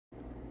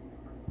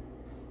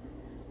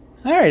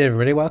All right,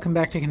 everybody, welcome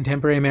back to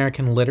Contemporary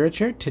American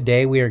Literature.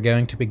 Today we are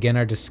going to begin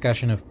our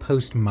discussion of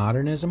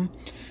postmodernism.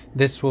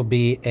 This will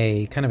be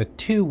a kind of a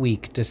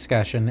 2-week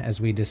discussion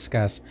as we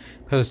discuss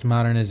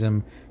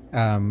postmodernism,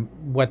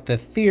 what the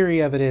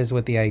theory of it is,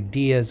 what the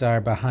ideas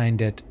are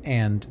behind it,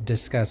 and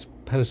discuss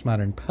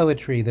postmodern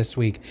poetry this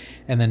week.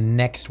 And then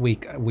next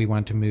week we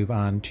want to move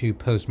on to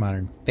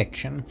postmodern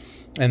fiction.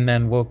 And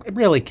then we'll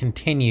really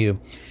continue.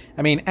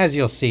 I mean, as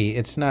you'll see,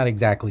 it's not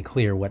exactly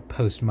clear what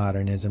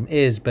postmodernism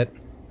is, but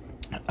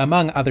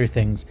among other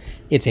things,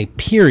 it's a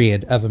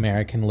period of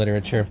American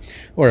literature,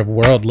 or of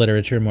world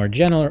literature more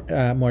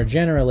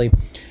generally,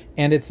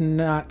 and it's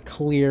not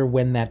clear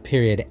when that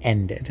period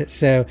ended.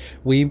 So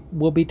we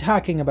will be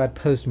talking about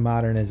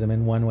postmodernism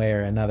in one way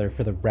or another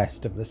for the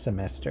rest of the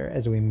semester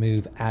as we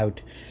move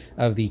out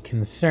of the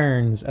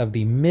concerns of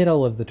the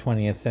middle of the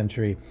 20th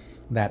century,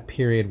 that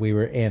period we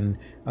were in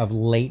of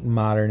late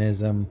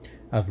modernism,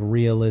 of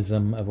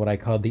realism, of what I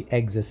called the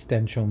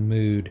existential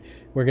mood.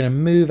 We're going to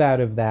move out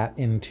of that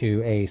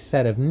into a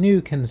set of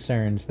new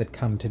concerns that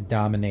come to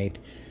dominate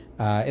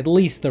at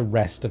least the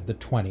rest of the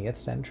 20th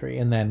century.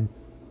 And then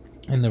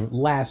in the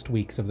last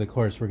weeks of the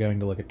course, we're going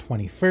to look at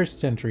 21st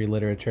century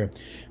literature,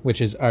 which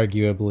is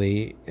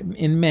arguably,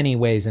 in many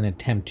ways, an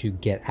attempt to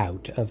get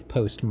out of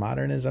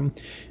postmodernism,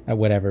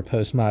 whatever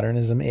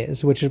postmodernism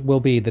is, which will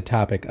be the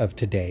topic of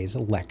today's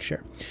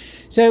lecture.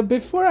 So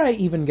before I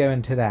even go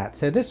into that,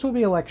 so this will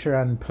be a lecture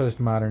on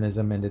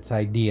postmodernism and its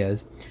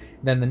ideas.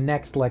 Then the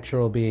next lecture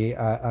will be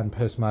on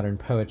postmodern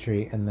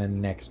poetry, and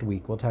then next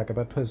week we'll talk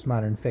about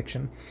postmodern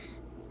fiction.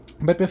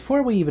 But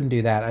before we even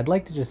do that, I'd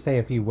like to just say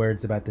a few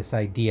words about this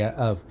idea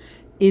of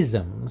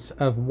isms,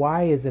 of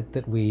why is it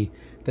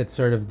that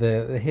sort of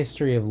the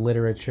history of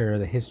literature,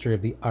 the history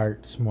of the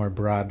arts more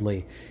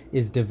broadly,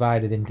 is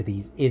divided into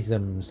these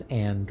isms,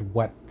 and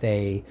what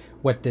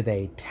do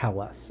they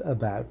tell us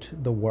about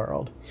the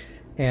world,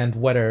 and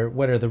what are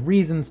the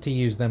reasons to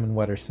use them, and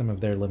what are some of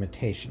their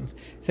limitations.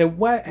 So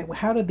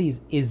how did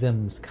these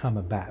isms come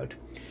about?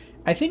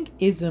 I think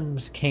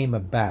isms came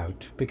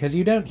about because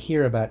you don't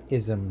hear about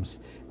isms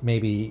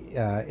maybe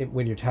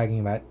when you're talking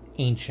about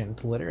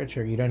ancient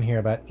literature. You don't hear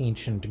about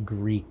ancient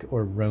Greek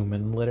or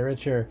Roman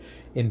literature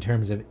in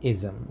terms of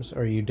isms,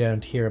 or you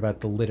don't hear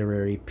about the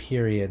literary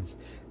periods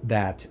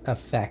that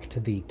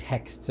affect the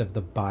texts of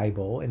the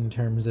Bible in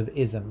terms of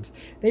isms.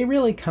 They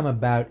really come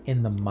about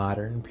in the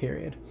modern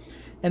period.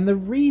 And the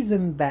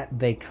reason that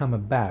they come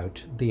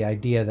about, the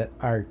idea that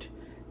art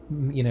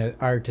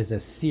is a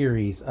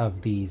series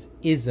of these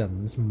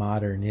isms: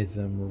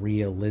 modernism,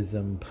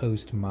 realism,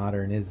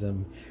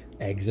 postmodernism,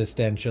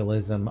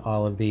 existentialism,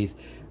 all of these.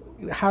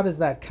 How does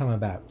that come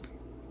about?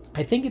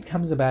 I think it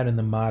comes about in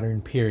the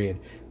modern period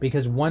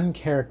because one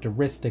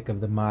characteristic of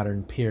the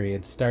modern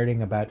period,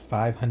 starting about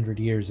 500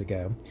 years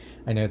ago,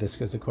 I know this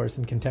was a course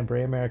in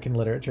contemporary American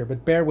literature,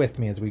 but bear with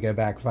me as we go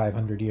back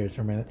 500 years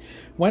for a minute.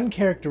 One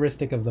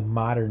characteristic of the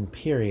modern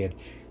period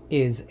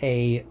is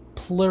a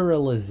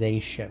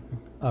pluralization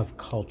of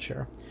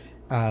culture.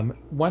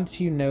 Once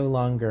you no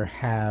longer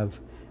have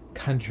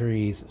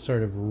countries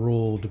sort of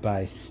ruled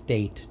by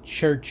state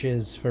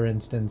churches, for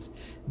instance,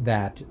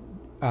 that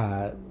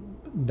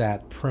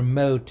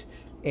promote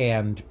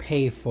and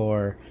pay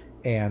for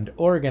and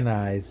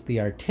organize the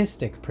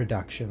artistic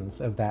productions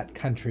of that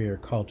country or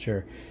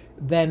culture,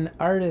 then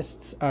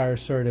artists are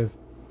sort of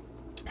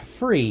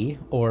free,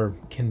 or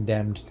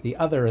condemned to the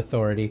other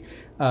authority,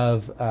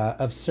 of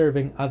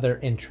serving other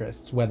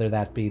interests, whether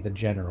that be the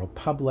general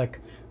public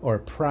or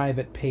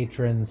private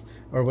patrons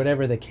or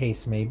whatever the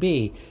case may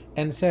be.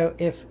 And so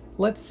if,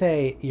 let's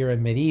say, you're a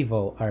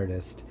medieval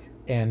artist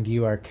and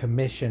you are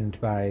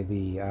commissioned by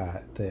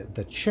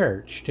the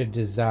church to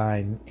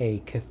design a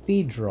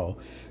cathedral,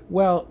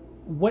 well,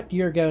 what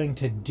you're going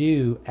to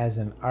do as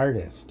an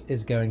artist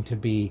is going to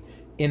be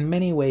in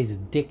many ways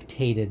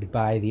dictated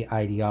by the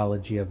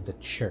ideology of the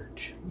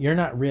church. You're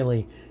not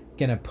really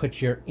going to put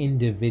your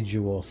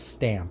individual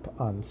stamp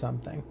on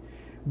something.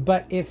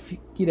 But if,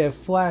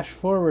 flash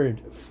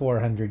forward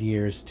 400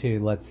 years to,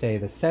 let's say,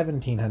 the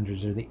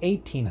 1700s or the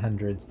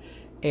 1800s,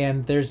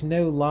 and there's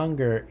no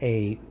longer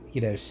a,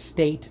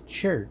 state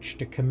church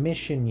to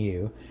commission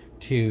you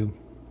to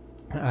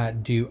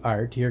do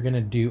art. You're going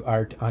to do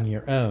art on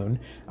your own,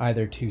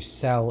 either to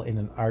sell in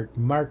an art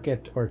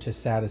market or to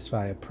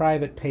satisfy a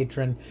private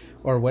patron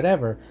or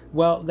whatever.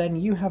 Well, then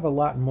you have a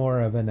lot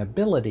more of an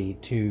ability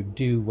to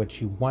do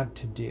what you want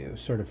to do,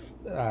 sort of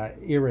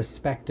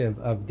irrespective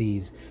of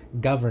these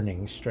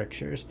governing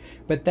strictures.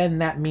 But then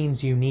that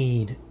means you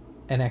need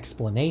an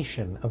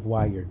explanation of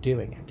why you're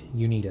doing it.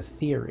 You need a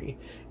theory.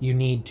 You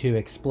need to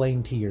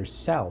explain to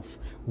yourself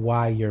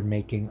why you're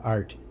making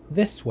art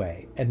this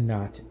way and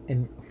not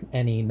in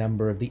any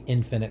number of the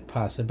infinite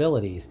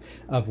possibilities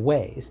of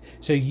ways.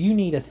 So you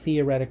need a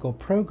theoretical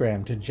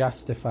program to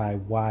justify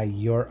why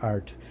your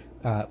art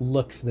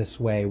looks this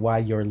way, why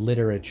your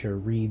literature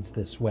reads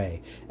this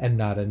way and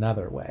not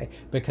another way.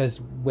 Because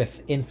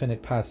with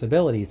infinite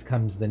possibilities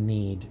comes the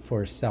need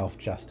for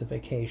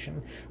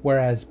self-justification.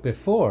 Whereas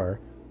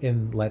before,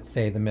 in, let's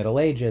say, the Middle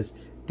Ages,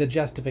 the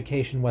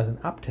justification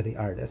wasn't up to the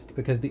artist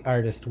because the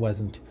artist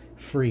wasn't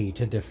free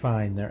to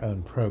define their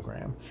own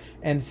program.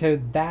 And so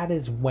that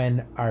is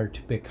when art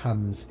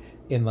becomes,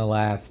 in the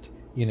last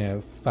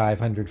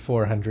 500,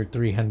 400,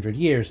 300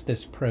 years,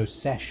 this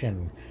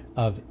procession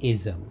of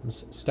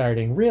isms,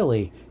 starting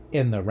really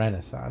in the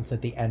Renaissance,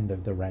 at the end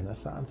of the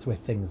Renaissance, with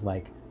things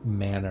like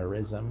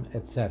mannerism,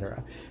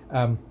 etc.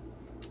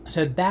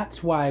 So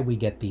that's why we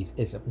get these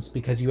isms,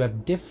 because you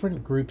have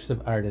different groups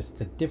of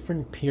artists at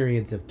different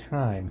periods of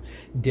time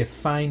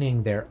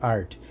defining their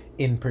art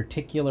in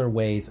particular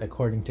ways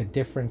according to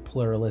different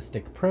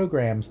pluralistic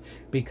programs,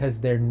 because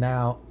they're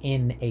now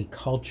in a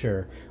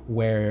culture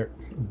where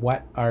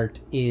what art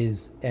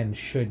is and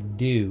should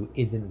do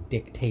isn't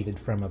dictated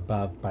from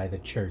above by the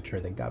church or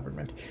the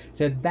government.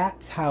 So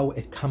that's how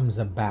it comes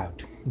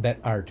about that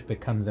art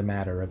becomes a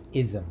matter of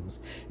isms,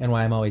 and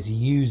why I'm always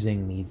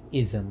using these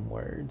ism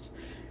words.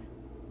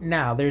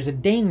 Now, there's a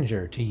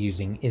danger to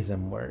using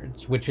ism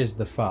words, which is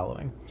the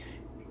following.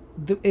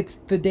 It's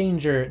the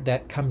danger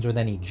that comes with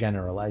any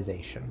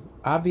generalization.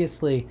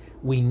 Obviously,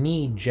 we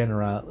need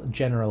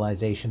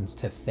generalizations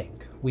to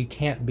think. We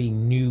can't be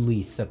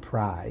newly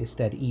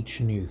surprised at each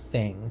new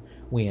thing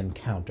we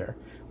encounter.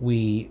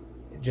 The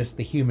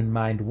human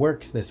mind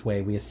works this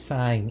way. We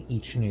assign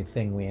each new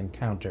thing we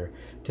encounter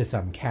to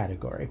some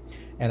category,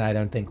 and I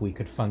don't think we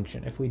could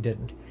function if we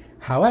didn't.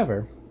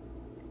 However,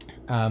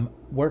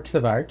 works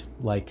of art,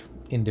 like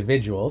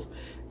individuals,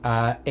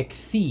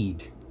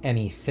 exceed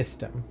any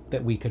system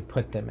that we could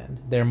put them in.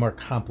 They're more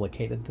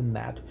complicated than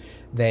that.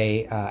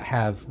 They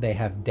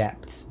have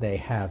depths, they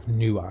have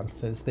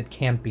nuances that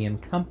can't be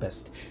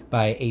encompassed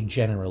by a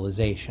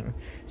generalization.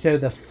 So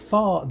the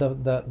folly,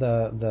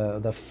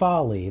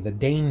 the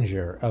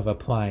danger of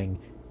applying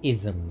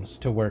isms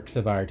to works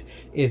of art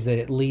is that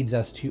it leads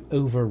us to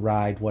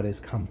override what is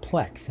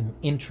complex and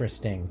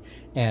interesting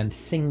and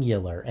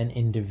singular and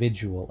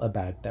individual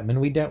about them,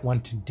 and we don't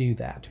want to do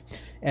that.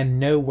 And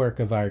no work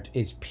of art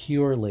is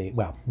purely,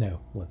 no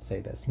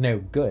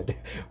good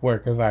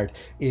work of art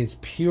is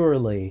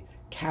purely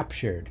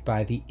captured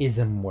by the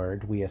ism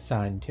word we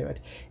assign to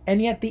it.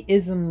 And yet the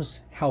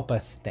isms help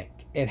us think.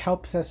 It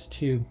helps us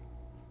to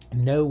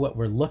know what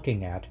we're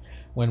looking at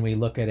when we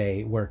look at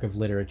a work of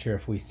literature.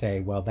 If we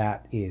say, well,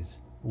 that is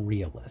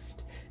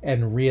realist,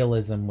 and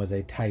realism was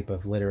a type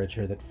of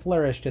literature that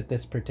flourished at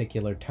this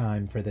particular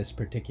time for these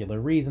particular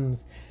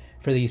reasons,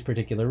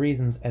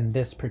 and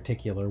this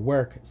particular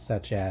work,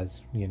 such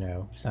as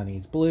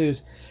Sonny's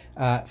Blues,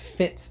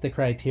 fits the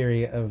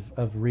criteria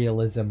of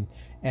realism,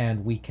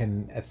 and we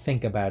can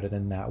think about it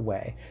in that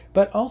way.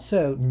 But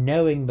also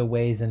knowing the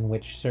ways in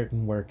which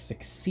certain works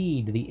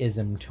exceed the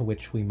ism to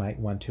which we might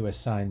want to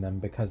assign them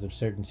because of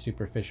certain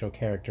superficial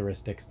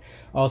characteristics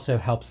also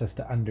helps us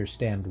to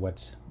understand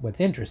what's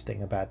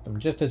interesting about them.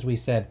 Just as we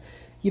said,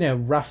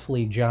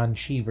 roughly John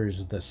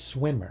Cheever's The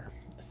Swimmer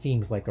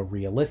seems like a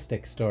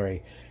realistic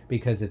story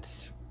because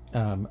it's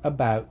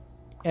about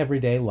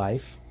everyday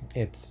life.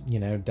 It's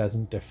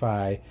doesn't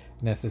defy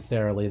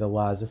necessarily the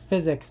laws of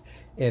physics.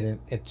 It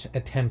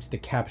attempts to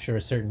capture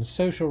a certain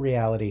social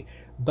reality,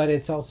 but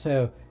it's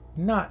also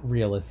not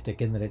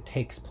realistic in that it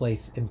takes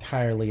place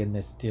entirely in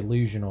this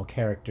delusional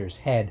character's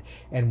head,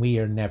 and we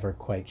are never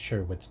quite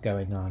sure what's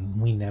going on.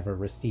 We never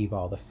receive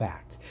all the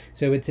facts.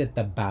 So it's at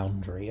the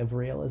boundary of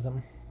realism.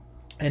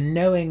 And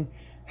knowing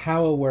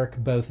how a work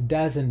both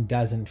does and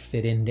doesn't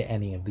fit into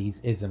any of these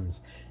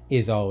isms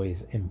is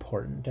always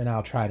important, and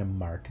I'll try to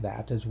mark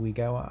that as we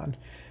go on.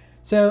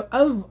 So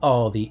of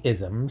all the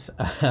isms,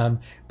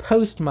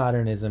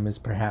 postmodernism is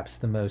perhaps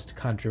the most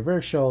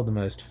controversial, the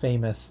most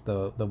famous,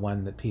 the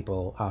one that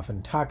people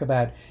often talk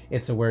about.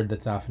 It's a word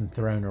that's often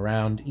thrown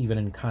around, even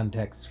in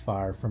contexts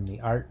far from the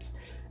arts.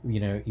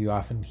 You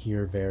often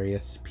hear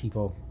various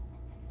people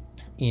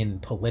in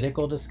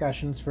political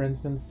discussions, for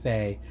instance,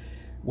 say,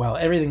 well,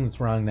 everything that's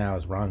wrong now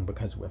is wrong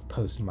because of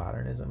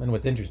postmodernism. And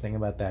what's interesting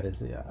about that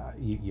is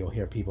you'll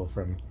hear people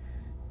from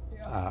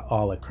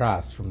all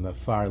across, from the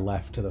far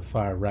left to the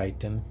far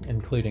right, and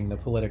including the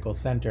political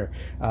center,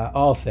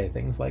 all say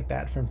things like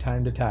that from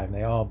time to time.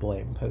 They all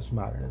blame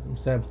postmodernism.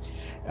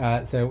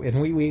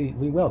 And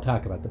we will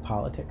talk about the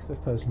politics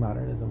of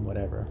postmodernism,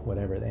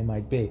 whatever they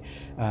might be,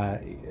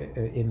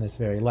 in this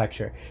very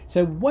lecture.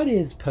 So what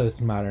is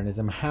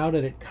postmodernism? How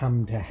did it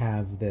come to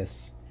have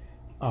this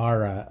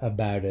aura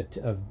about it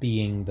of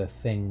being the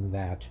thing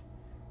that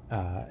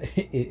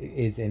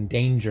is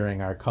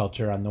endangering our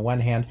culture on the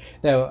one hand,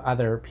 though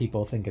other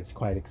people think it's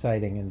quite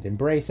exciting and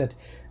embrace it.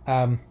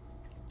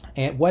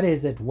 And what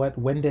is it?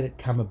 When did it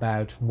come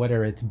about? What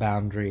are its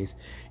boundaries?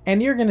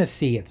 And you're going to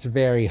see it's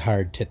very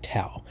hard to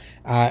tell.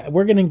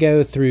 We're going to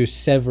go through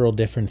several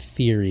different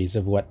theories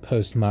of what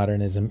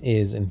postmodernism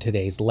is in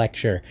today's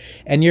lecture,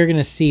 and you're going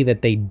to see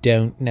that they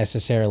don't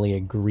necessarily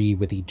agree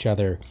with each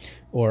other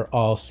or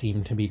all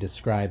seem to be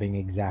describing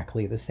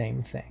exactly the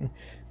same thing.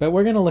 But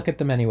we're going to look at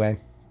them anyway.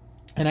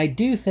 And I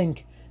do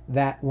think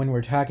that when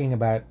we're talking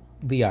about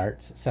the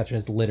arts, such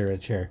as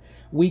literature,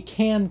 we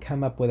can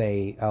come up with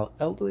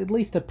at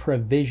least a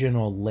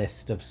provisional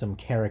list of some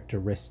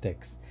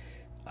characteristics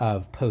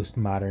of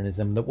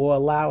postmodernism that will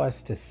allow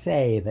us to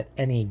say that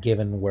any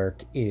given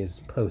work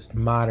is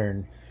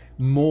postmodern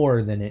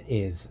more than it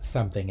is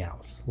something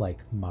else, like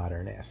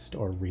modernist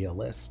or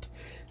realist.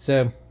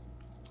 So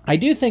I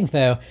do think,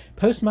 though,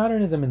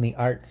 postmodernism in the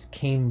arts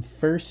came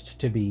first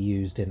to be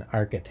used in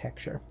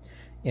architecture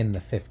in the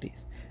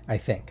 50s. I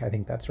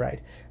think that's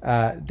right.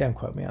 Don't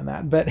quote me on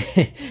that. But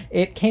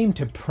it came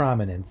to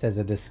prominence as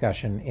a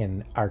discussion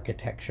in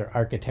architecture.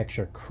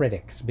 Architecture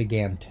critics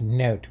began to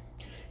note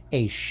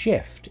a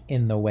shift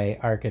in the way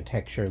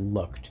architecture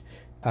looked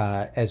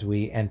as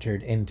we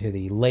entered into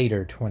the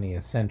later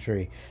 20th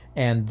century.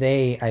 And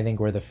they, I think,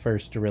 were the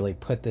first to really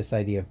put this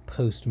idea of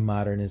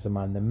postmodernism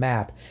on the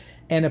map.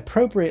 And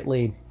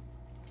appropriately,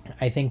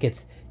 I think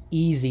it's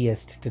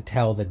easiest to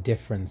tell the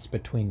difference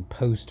between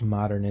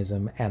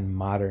postmodernism and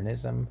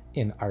modernism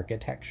in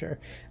architecture.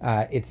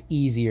 It's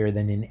easier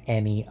than in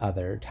any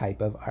other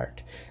type of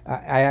art.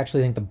 I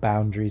actually think the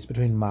boundaries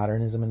between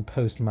modernism and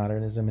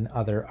postmodernism in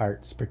other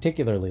arts,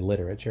 particularly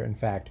literature, in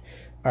fact,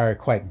 are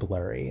quite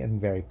blurry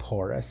and very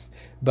porous.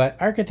 But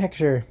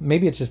architecture,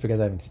 maybe it's just because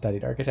I haven't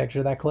studied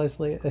architecture that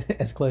closely,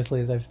 as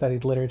closely as I've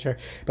studied literature,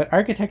 but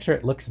architecture,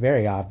 it looks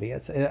very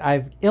obvious.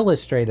 I've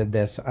illustrated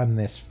this on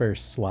this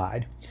first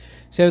slide.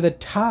 So the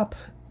top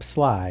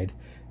slide,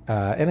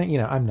 and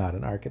I'm not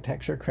an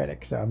architecture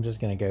critic, so I'm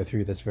just going to go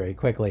through this very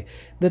quickly.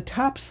 The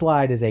top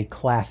slide is a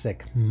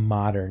classic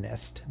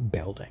modernist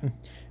building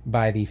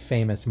by the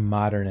famous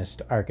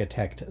modernist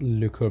architect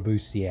Le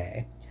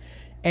Corbusier.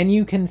 And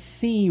you can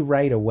see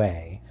right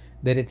away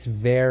that it's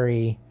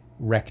very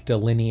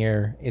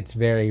rectilinear, it's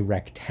very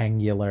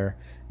rectangular,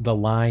 the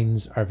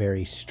lines are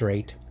very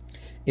straight,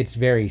 it's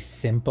very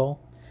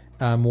simple.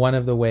 One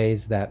of the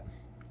ways that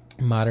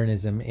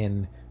modernism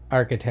in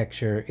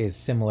architecture is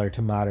similar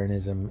to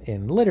modernism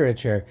in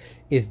literature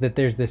is that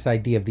there's this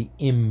idea of the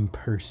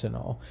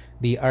impersonal.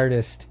 The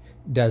artist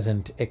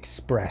doesn't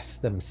express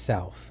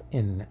themselves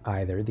in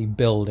either the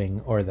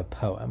building or the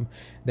poem.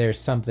 There's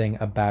something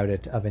about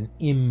it of an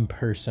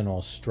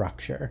impersonal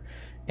structure.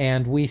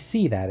 And we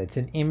see that. It's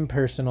an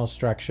impersonal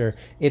structure.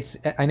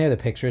 I know the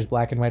picture is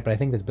black and white, but I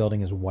think this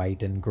building is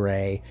white and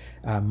gray.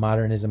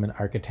 Modernism and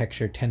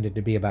architecture tended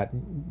to be about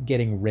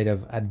getting rid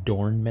of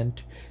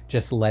adornment,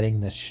 just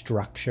letting the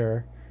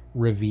structure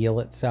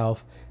reveal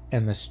itself.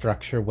 And the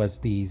structure was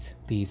these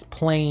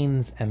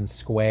planes and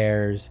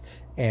squares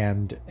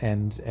and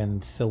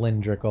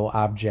cylindrical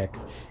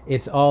objects.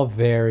 It's all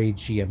very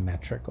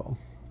geometrical.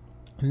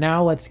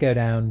 Now let's go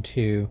down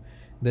to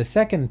the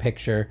second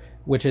picture,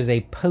 which is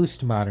a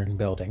postmodern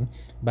building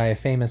by a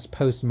famous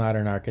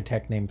postmodern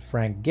architect named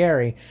Frank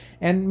Gehry.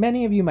 And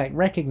many of you might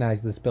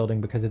recognize this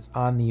building because it's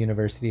on the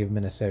University of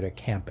Minnesota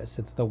campus.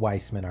 It's the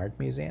Weissman Art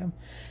Museum.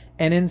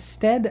 And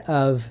instead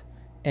of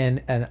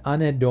an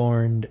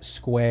unadorned,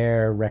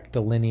 square,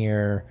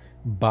 rectilinear,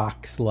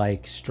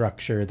 box-like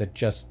structure that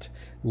just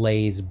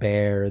lays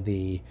bare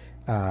the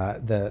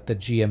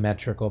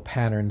geometrical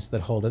patterns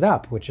that hold it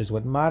up, which is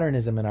what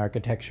modernism in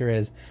architecture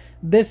is,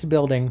 this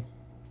building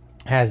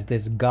has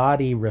this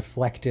gaudy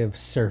reflective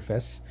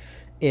surface.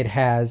 It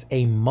has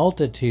a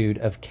multitude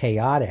of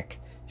chaotic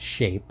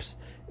shapes.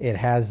 It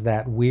has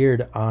that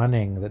weird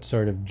awning that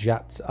sort of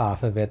juts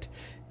off of it.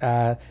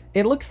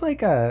 It looks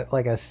like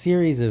a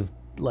series of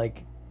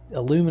like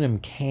aluminum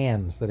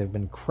cans that have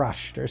been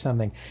crushed or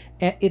something.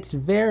 It's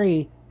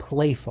very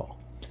playful.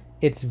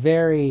 It's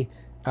very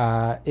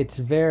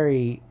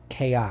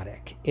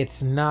chaotic.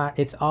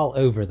 It's all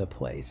over the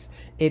place.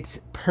 It's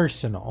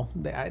personal.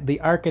 The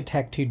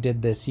architect who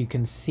did this, you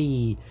can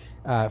see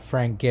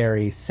Frank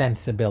Gehry's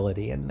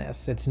sensibility in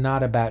this. It's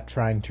not about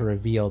trying to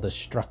reveal the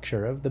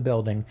structure of the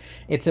building.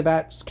 It's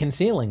about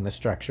concealing the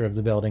structure of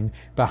the building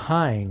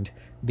behind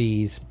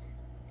these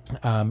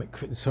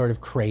sort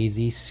of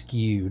crazy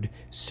skewed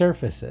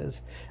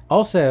surfaces.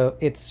 Also,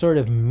 it's sort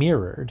of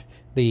mirrored.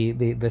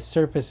 The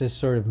surface is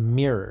sort of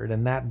mirrored,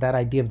 and that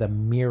idea of the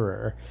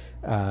mirror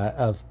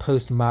of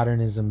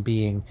postmodernism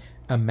being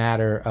a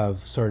matter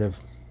of sort of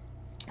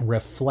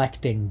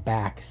reflecting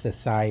back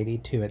society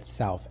to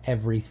itself.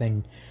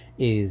 Everything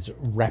is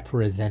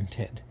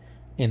represented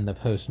in the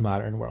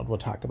postmodern world. We'll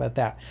talk about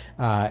that.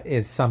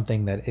 Is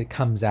something that it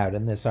comes out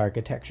in this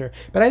architecture.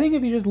 But I think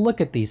if you just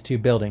look at these two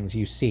buildings,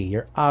 you see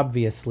you're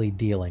obviously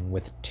dealing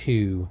with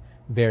two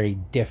very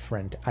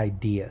different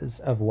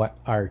ideas of what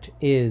art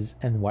is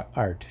and what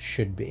art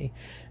should be.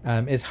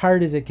 As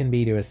hard as it can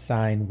be to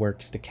assign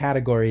works to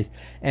categories,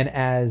 and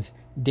as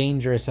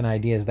dangerous an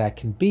idea as that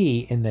can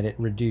be in that it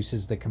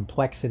reduces the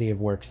complexity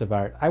of works of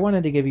art, I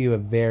wanted to give you a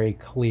very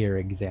clear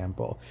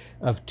example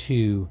of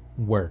two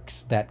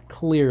works that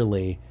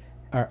clearly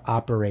are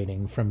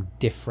operating from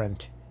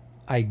different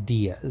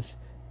ideas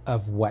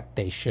of what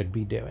they should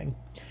be doing.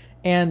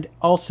 And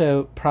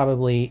also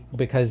probably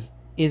because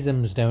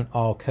isms don't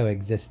all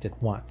coexist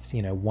at once.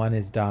 One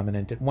is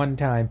dominant at one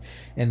time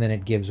and then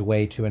it gives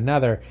way to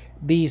another.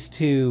 These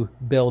two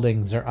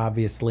buildings are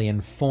obviously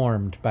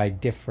informed by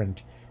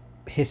different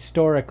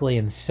historically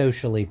and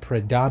socially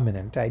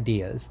predominant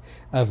ideas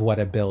of what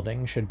a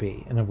building should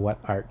be and of what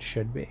art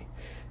should be.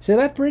 So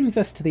that brings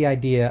us to the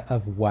idea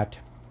of what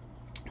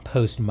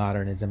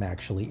postmodernism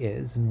actually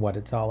is and what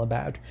it's all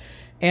about.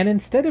 And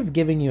instead of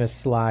giving you a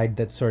slide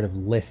that sort of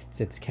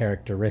lists its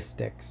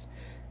characteristics,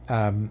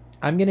 I'm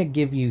going to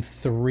give you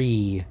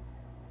three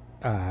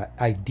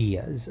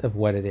ideas of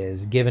what it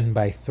is, given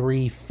by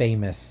three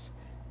famous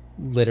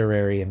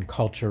literary and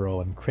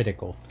cultural and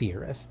critical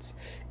theorists.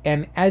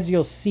 And as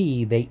you'll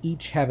see, they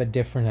each have a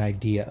different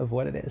idea of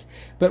what it is.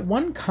 But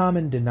one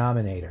common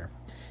denominator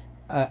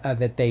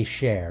that they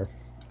share,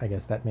 I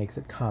guess that makes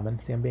it common.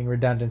 See, I'm being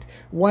redundant.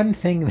 One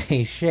thing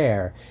they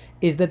share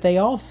is that they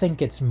all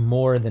think it's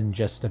more than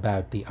just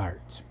about the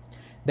arts.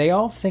 They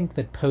all think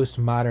that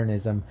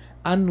postmodernism,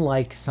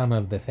 unlike some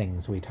of the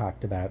things we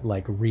talked about,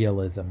 like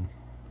realism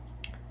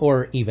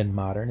or even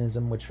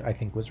modernism, which I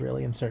think was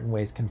really in certain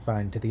ways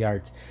confined to the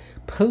arts,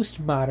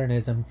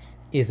 postmodernism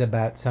is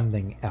about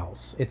something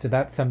else. It's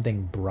about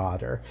something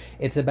broader.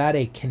 It's about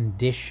a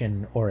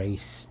condition or a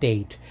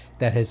state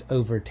that has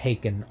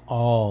overtaken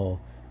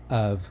all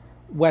of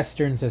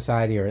Western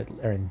society or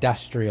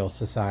industrial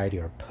society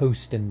or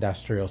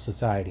post-industrial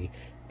society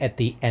at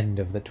the end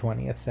of the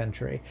 20th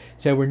century.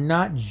 So we're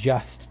not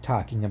just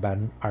talking about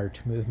an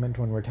art movement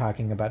when we're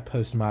talking about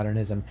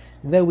postmodernism,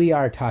 though we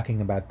are talking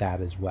about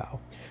that as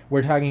well.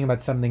 We're talking about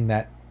something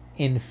that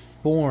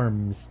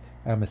informs,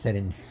 I almost said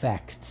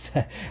infects,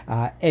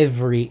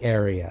 every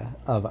area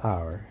of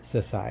our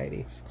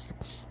society.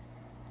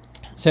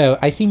 So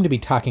I seem to be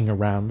talking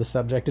around the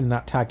subject and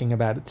not talking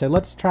about it, so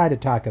let's try to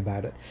talk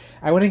about it.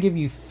 I want to give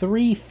you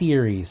three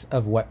theories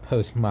of what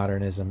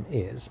postmodernism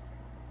is.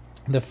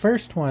 The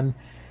first one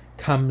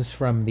comes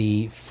from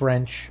the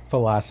French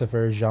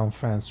philosopher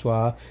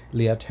Jean-François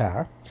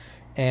Lyotard,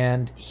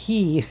 and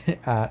he,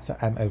 so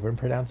I'm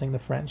over-pronouncing the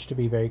French to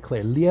be very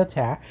clear,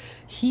 Lyotard,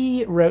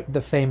 he wrote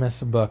the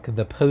famous book,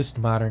 The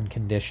Postmodern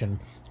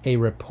Condition, A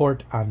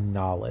Report on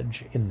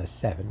Knowledge, in the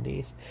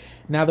 70s.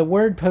 Now, the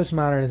word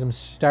postmodernism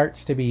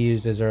starts to be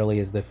used as early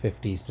as the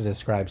 50s to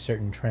describe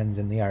certain trends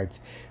in the arts,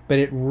 but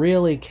it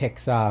really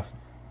kicks off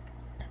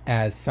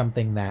as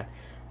something that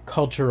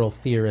cultural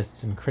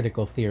theorists and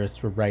critical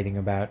theorists were writing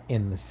about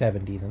in the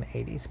 70s and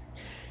 80s.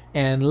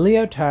 And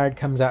Lyotard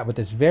comes out with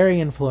this very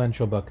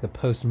influential book, The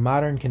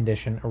Postmodern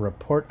Condition, A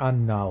Report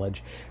on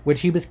Knowledge,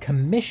 which he was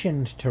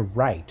commissioned to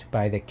write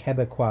by the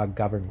Quebecois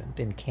government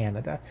in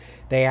Canada.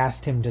 They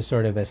asked him to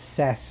sort of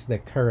assess the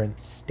current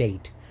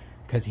state,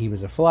 because he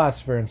was a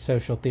philosopher and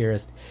social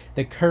theorist,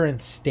 the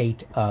current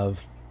state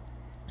of,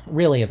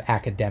 really, of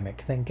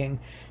academic thinking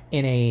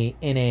in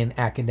an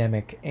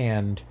academic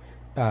and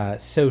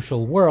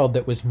social world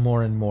that was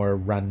more and more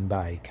run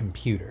by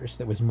computers,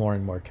 that was more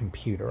and more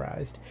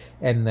computerized.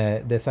 And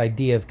this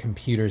idea of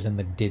computers and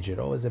the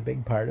digital is a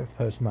big part of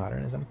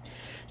postmodernism.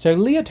 So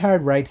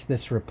Lyotard writes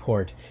this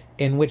report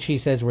in which he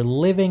says we're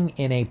living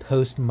in a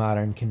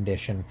postmodern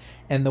condition,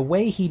 and the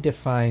way he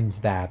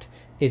defines that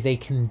is a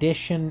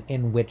condition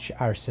in which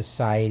our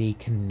society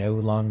can no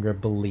longer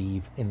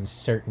believe in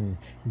certain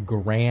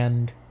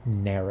grand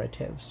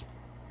narratives.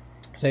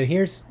 So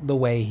here's the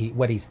way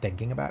what he's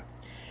thinking about.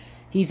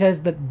 He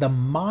says that the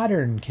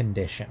modern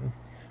condition,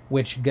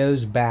 which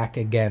goes back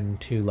again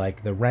to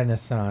like the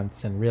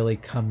Renaissance and really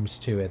comes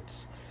to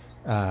its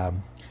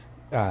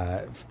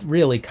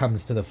really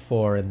comes to the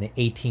fore in the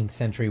 18th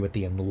century with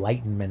the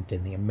Enlightenment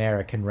and the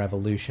American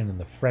Revolution and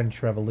the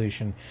French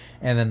Revolution,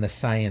 and then the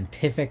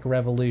scientific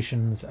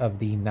revolutions of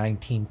the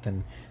 19th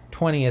and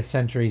 20th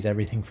centuries,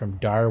 everything from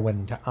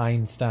Darwin to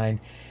Einstein.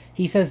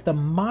 He says the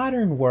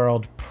modern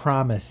world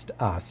promised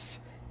us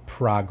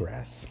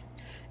progress.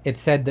 It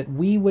said that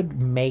we would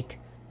make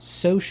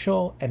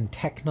social and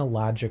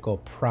technological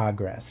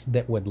progress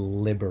that would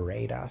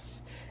liberate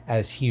us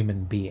as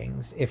human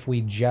beings if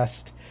we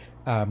just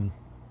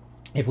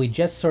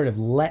sort of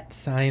let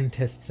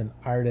scientists and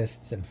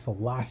artists and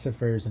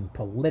philosophers and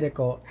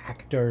political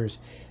actors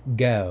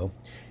go.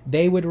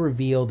 They would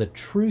reveal the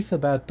truth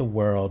about the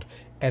world,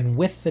 and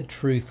with the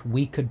truth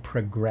we could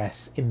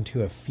progress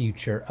into a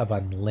future of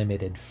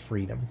unlimited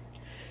freedom.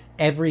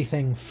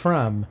 Everything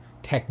from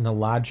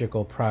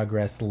technological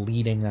progress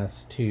leading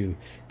us to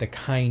the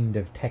kind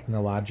of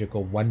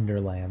technological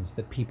wonderlands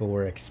that people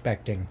were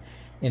expecting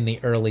in the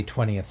early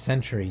 20th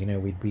century. You know,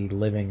 we'd be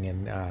living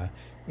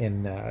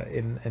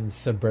in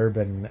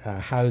suburban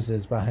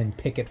houses behind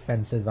picket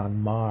fences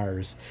on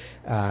Mars,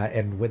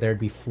 and there'd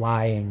be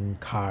flying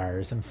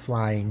cars and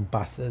flying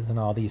buses and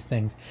all these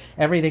things.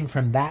 Everything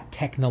from that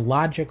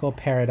technological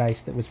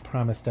paradise that was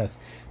promised us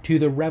to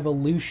the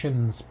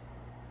revolutions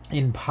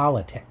in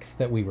politics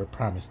that we were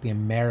promised, the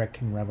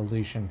American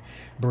Revolution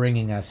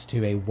bringing us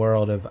to a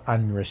world of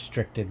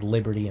unrestricted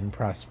liberty and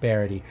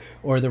prosperity,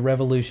 or the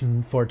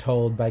revolution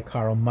foretold by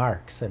Karl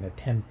Marx and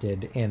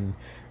attempted in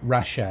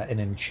Russia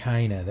and in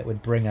China that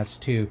would bring us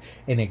to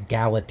an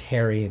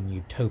egalitarian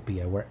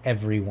utopia where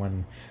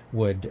everyone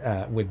would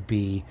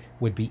be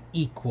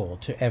equal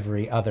to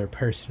every other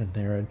person.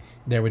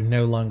 There would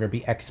no longer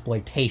be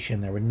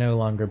exploitation. There would no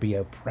longer be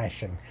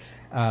oppression.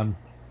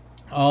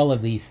 All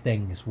of these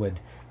things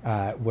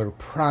were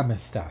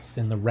promised us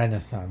in the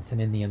Renaissance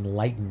and in the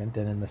Enlightenment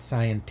and in the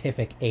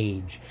scientific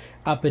age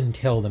up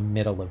until the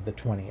middle of the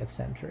 20th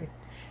century.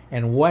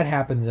 And what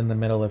happens in the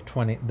middle of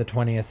the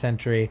 20th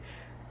century?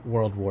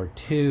 World War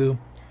II,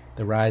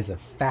 the rise of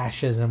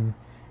fascism,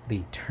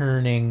 the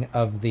turning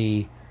of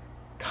the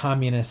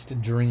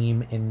communist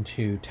dream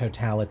into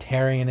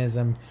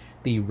totalitarianism,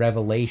 the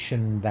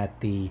revelation that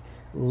the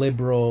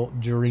liberal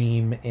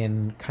dream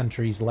in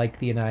countries like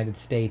the United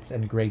States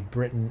and Great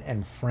Britain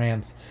and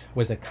France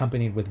was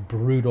accompanied with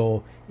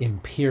brutal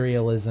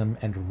imperialism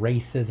and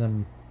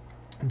racism,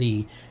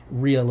 the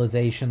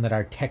realization that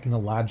our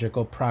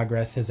technological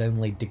progress has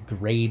only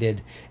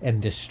degraded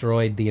and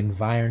destroyed the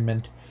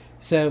environment.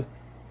 So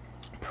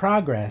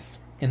progress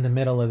in the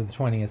middle of the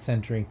 20th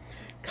century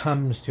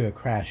comes to a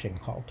crashing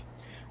halt.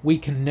 We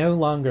can no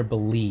longer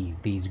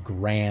believe these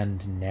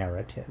grand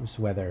narratives,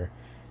 whether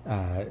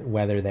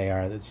they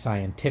are the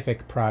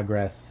scientific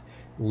progress,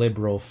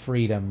 liberal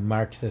freedom,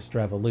 Marxist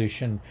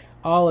revolution.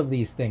 All of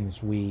these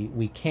things,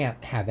 we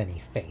can't have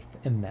any faith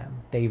in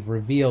them. They've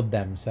revealed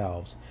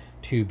themselves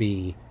to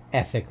be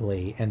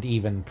ethically and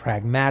even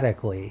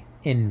pragmatically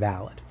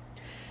invalid.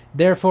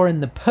 Therefore, in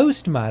the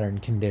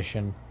postmodern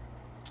condition,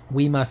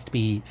 we must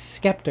be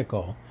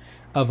skeptical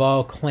of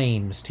all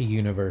claims to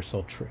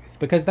universal truth,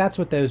 because that's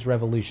what those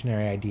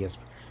revolutionary ideas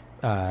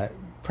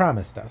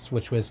promised us,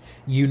 which was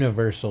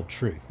universal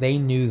truth. They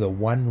knew the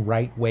one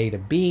right way to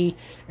be,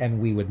 and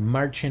we would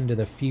march into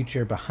the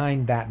future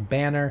behind that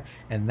banner,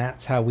 and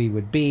that's how we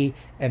would be.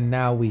 And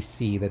now we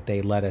see that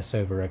they led us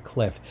over a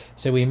cliff.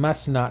 So we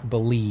must not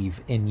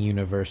believe in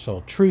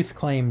universal truth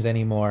claims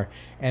anymore,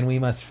 and we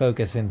must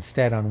focus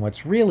instead on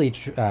what's really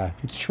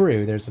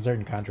true. There's a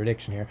certain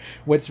contradiction here.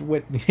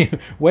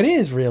 What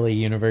is really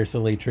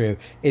universally true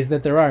is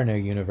that there are no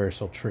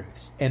universal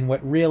truths, and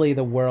what really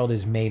the world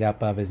is made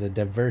up of is a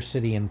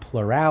diversity and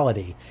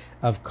plurality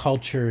of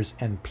cultures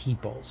and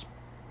peoples,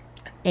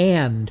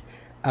 and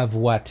of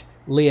what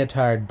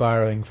Lyotard,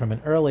 borrowing from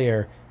an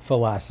earlier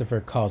philosopher,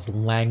 calls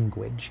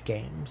language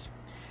games.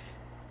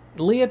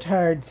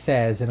 Lyotard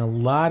says, and a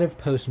lot of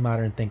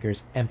postmodern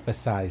thinkers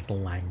emphasize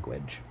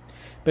language,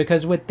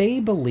 because what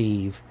they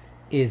believe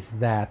is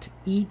that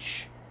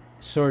each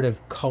sort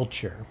of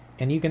culture,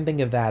 and you can think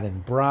of that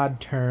in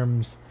broad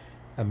terms,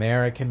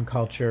 American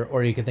culture,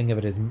 or you can think of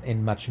it as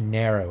in much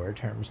narrower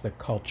terms, the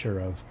culture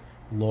of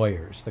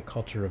lawyers, the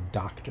culture of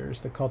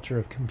doctors, the culture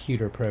of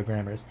computer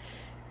programmers.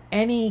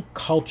 Any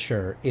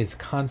culture is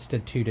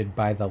constituted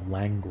by the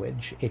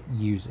language it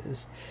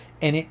uses,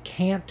 and it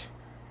can't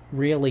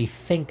really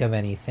think of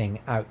anything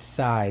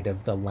outside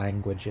of the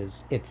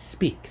languages it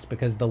speaks,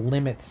 because the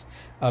limits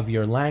of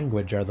your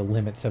language are the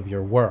limits of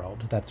your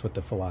world. That's what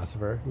the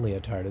philosopher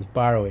Lyotard is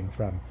borrowing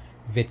from.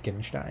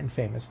 Wittgenstein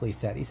famously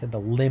said, he said, the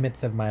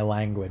limits of my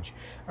language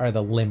are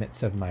the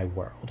limits of my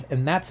world.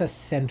 And that's a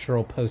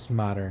central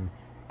postmodern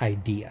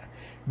idea,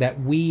 that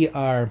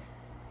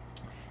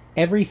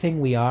everything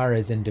we are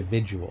as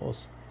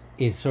individuals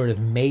is sort of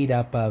made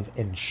up of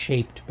and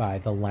shaped by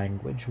the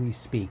language we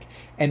speak.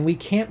 And we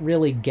can't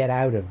really get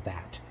out of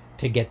that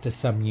to get to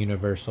some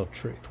universal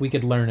truth. We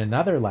could learn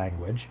another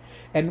language,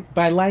 and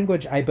by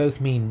language I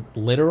both mean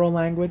literal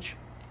language,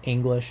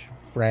 English,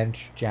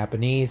 French,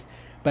 Japanese,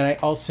 but I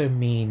also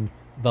mean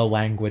the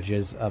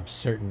languages of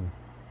certain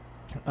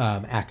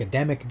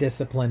academic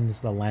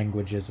disciplines, the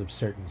languages of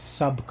certain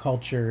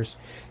subcultures.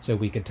 So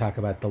we could talk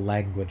about the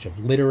language of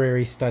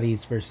literary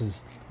studies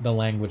versus the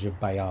language of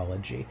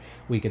biology.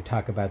 We could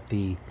talk about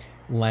the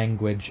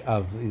language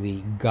of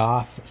the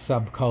goth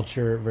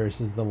subculture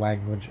versus the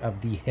language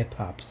of the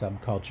hip-hop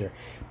subculture.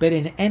 But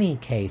in any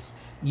case,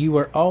 you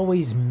are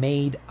always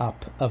made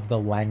up of the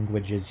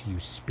languages you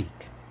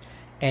speak.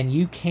 And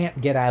you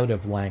can't get out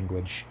of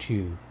language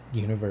to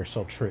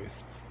universal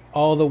truth.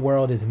 All the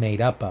world is made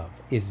up of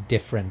is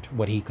different,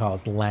 what he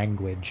calls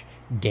language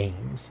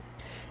games.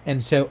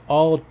 And so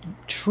all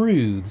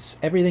truths,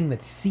 everything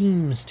that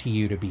seems to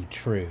you to be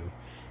true,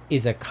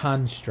 is a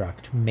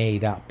construct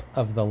made up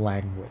of the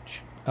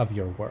language of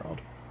your world.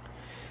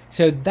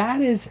 So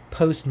that is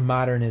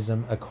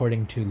postmodernism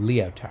according to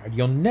Lyotard.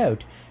 You'll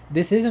note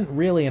this isn't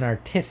really an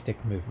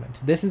artistic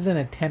movement. This is an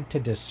attempt to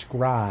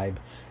describe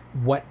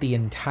what the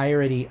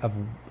entirety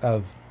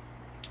of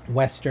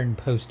Western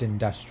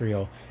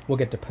post-industrial, we'll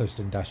get to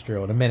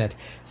post-industrial in a minute,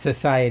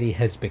 society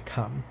has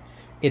become.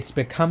 It's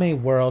become a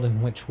world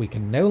in which we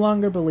can no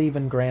longer believe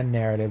in grand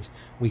narratives,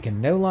 we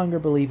can no longer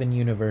believe in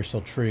universal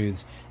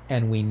truths,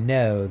 and we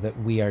know that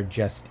we are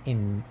just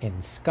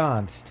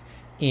ensconced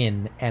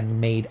in and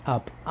made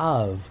up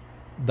of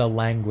the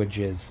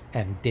languages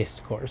and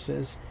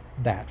discourses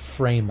that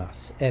frame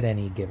us at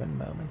any given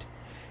moment.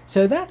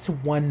 So that's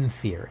one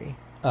theory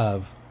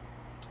of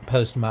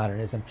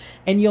postmodernism.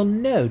 And you'll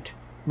note,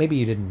 maybe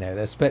you didn't know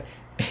this, but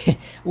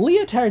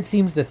Lyotard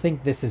seems to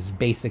think this is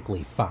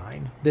basically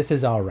fine. This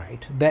is all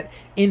right. That,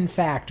 in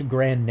fact,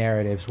 grand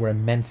narratives were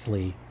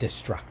immensely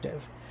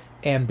destructive.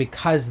 And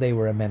because they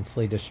were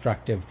immensely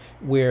destructive,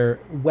 we're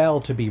well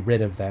to be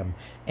rid of them.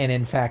 And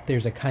in fact,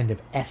 there's a kind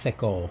of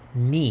ethical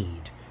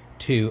need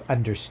to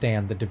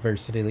understand the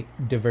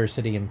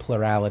diversity and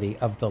plurality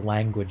of the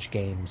language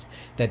games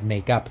that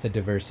make up the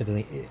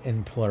diversity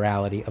and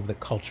plurality of the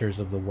cultures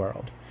of the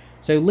world.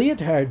 So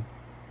Lyotard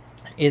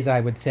is, I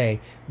would say,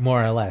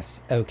 more or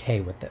less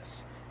okay with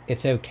this.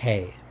 It's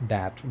okay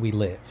that we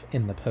live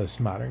in the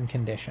postmodern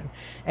condition.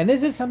 And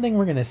this is something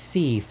we're going to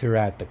see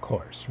throughout the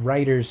course.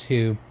 Writers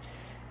who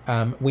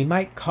we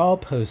might call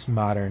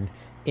postmodern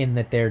in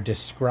that they're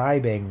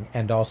describing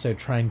and also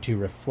trying to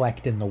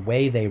reflect in the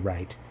way they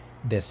write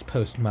this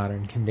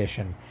postmodern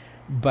condition.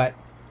 But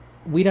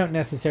we don't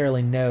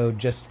necessarily know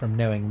just from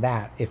knowing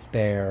that if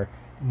they're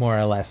more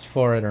or less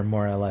for it or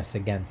more or less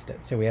against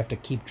it. So we have to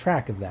keep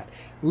track of that.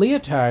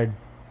 Lyotard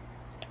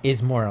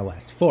is more or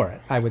less for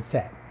it, I would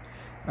say.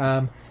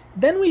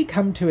 Then we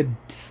come to a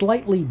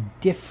slightly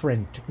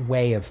different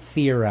way of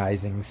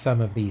theorizing some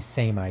of these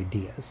same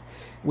ideas.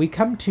 We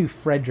come to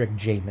Frederick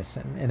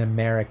Jameson, an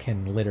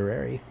American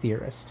literary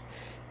theorist.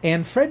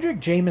 And Frederick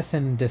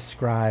Jameson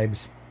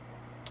describes,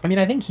 I mean,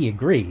 I think he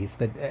agrees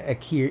that a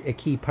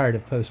key part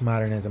of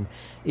postmodernism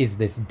is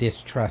this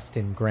distrust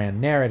in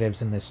grand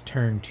narratives and this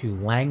turn to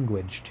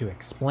language to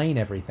explain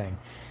everything.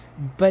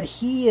 But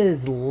he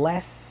is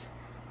less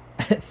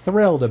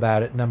thrilled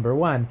about it, number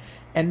one.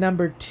 And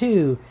number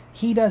two,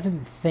 he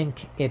doesn't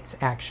think it's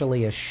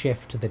actually a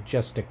shift that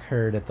just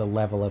occurred at the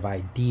level of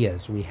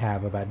ideas we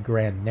have about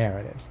grand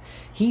narratives.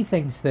 He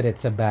thinks that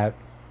it's about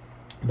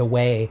the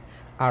way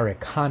our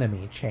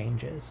economy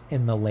changes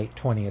in the late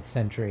 20th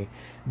century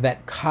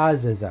that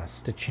causes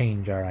us to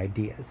change our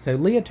ideas. So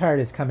Lyotard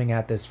is coming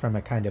at this from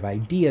a kind of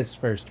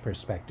ideas-first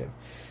perspective.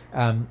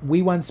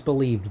 We once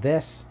believed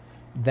this,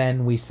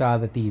 then we saw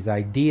that these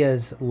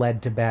ideas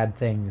led to bad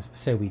things,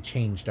 so we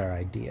changed our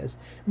ideas.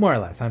 More or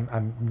less.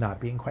 I'm not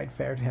being quite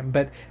fair to him,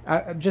 but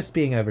just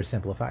being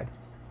oversimplified.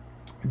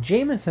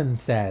 Jameson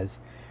says,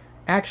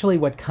 actually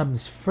what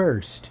comes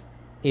first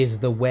is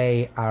the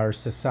way our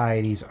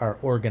societies are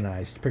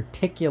organized,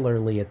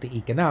 particularly at the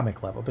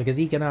economic level, because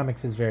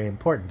economics is very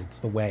important. It's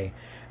the way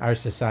our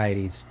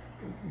societies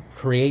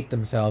create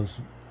themselves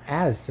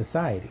as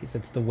societies.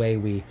 It's the way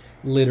we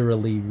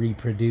literally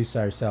reproduce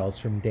ourselves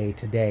from day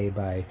to day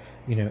by,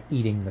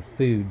 eating the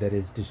food that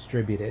is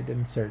distributed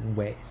in certain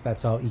ways.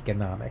 That's all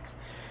economics.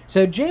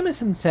 So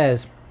Jameson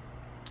says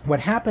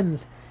what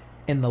happens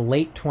in the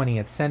late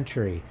 20th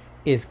century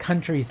is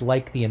countries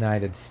like the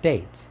United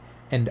States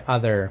and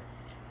other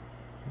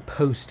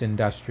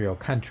post-industrial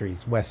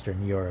countries,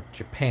 Western Europe,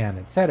 Japan,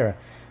 etc.,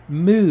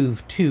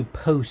 move to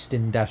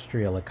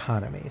post-industrial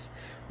economies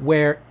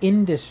where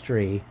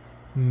industry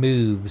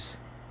moves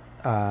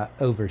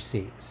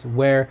overseas,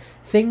 where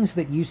things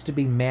that used to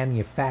be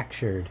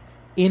manufactured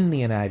in the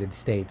United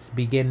States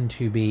begin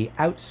to be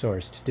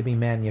outsourced to be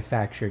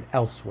manufactured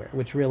elsewhere,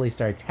 which really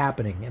starts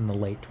happening in the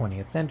late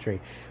 20th century.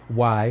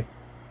 Why?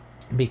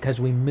 Because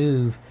we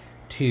move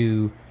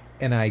to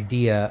an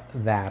idea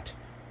that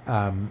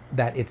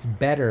that it's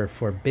better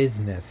for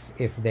business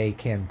if they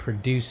can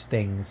produce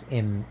things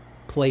in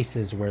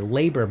places where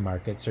labor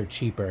markets are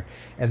cheaper,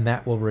 and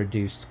that will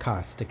reduce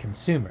costs to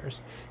consumers.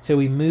 So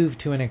we move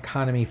to an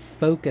economy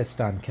focused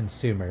on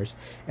consumers,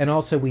 and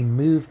also we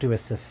move to a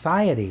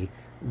society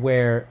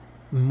where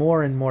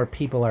more and more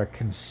people are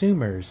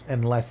consumers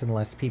and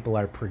less people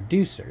are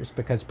producers,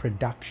 because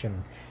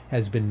production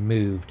has been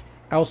moved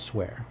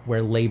elsewhere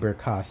where labor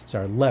costs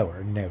are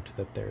lower. Note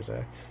that there's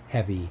a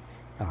heavy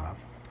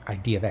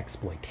idea of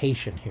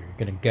exploitation here.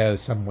 You're going to go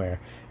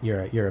somewhere,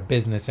 you're a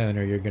business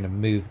owner, you're going to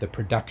move the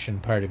production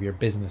part of your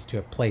business to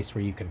a place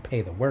where you can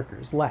pay the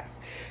workers less.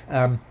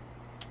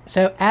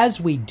 So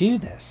as we do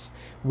this,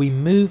 we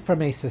move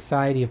from a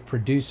society of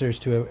producers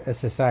to a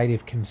society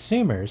of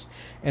consumers,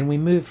 and we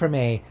move from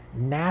a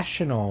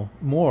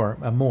more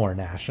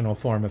national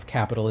form of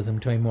capitalism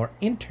to a more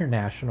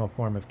international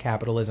form of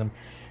capitalism.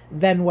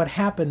 Then what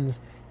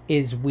happens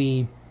is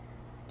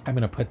I'm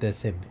going to put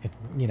this in,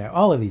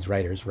 all of these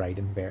writers write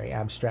in very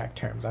abstract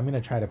terms. I'm going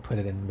to try to put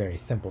it in very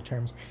simple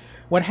terms.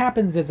 What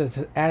happens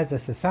is, as a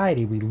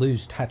society, we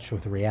lose touch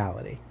with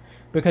reality,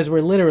 because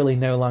we're literally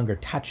no longer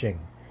touching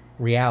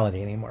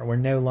reality anymore. We're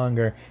no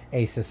longer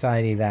a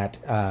society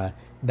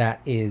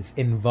that is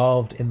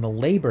involved in the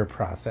labor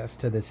process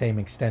to the same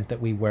extent that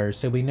we were.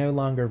 So we no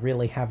longer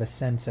really have a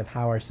sense of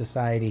how our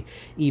society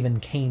even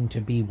came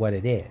to be what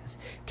it is.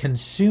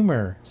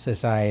 Consumer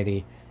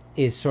society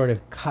is sort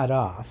of cut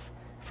off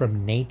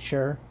from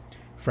nature,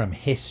 from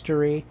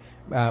history.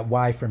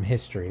 Why from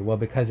history? Well,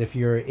 because if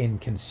you're in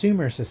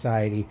consumer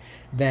society,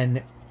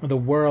 then the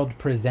world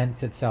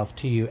presents itself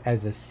to you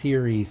as a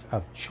series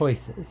of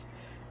choices,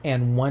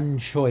 and one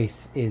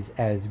choice is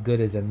as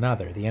good as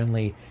another. The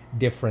only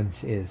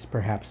difference is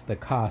perhaps the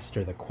cost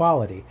or the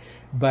quality.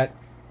 But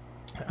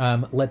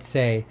let's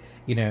say,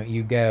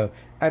 you go,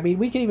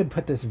 we can even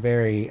put this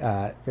very,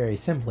 very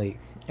simply.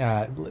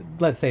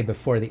 Let's say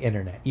before the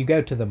internet, you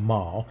go to the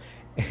mall,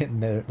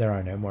 and there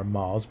are no more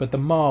malls, but the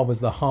mall was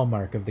the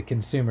hallmark of the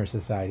consumer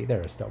society.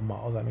 There are still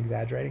malls, I'm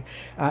exaggerating.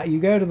 You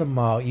go to the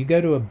mall, you go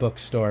to a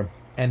bookstore,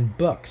 and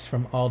books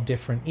from all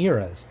different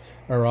eras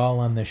are all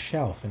on the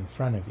shelf in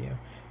front of you.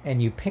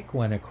 and you pick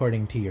one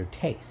according to your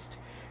taste.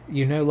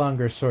 You no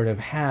longer sort of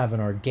have an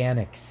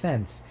organic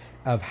sense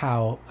of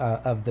how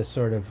of the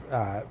sort of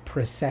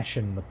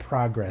procession, the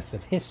progress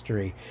of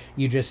history.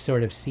 You just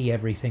sort of see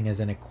everything as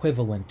an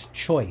equivalent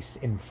choice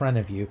in front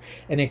of you,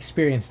 an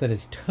experience that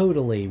is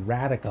totally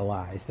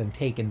radicalized and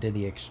taken to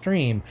the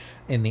extreme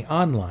in the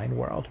online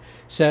world.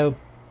 So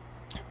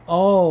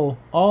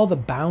all the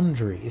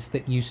boundaries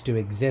that used to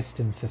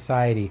exist in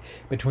society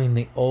between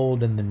the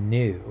old and the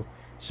new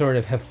sort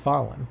of have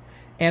fallen.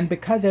 And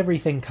because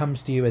everything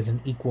comes to you as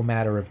an equal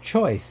matter of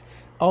choice,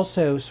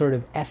 also sort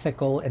of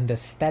ethical and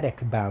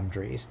aesthetic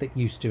boundaries that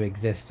used to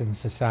exist in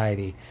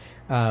society.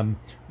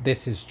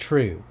 This is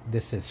true,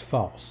 this is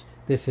false,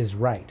 this is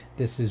right,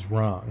 this is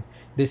wrong,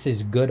 this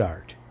is good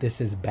art, this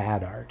is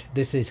bad art,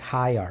 this is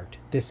high art,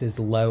 this is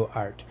low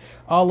art.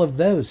 All of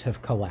those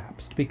have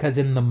collapsed because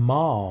in the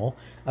mall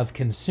of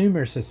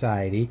consumer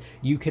society,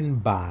 you can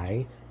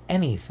buy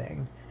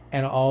anything,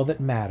 and all that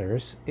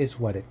matters is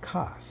what it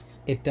costs.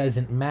 It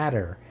doesn't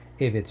matter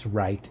if it's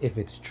right, if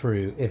it's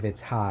true, if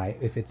it's high,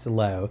 if it's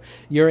low.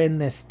 You're in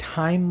this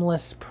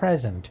timeless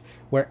present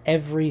where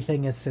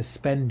everything is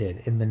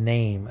suspended in the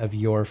name of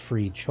your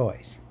free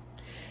choice.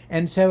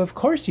 And so, of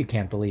course, you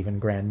can't believe in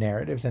grand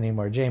narratives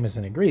anymore.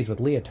 Jameson agrees with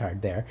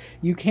Leotard there.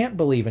 You can't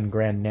believe in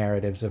grand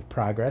narratives of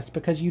progress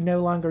because you no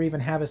longer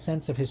even have a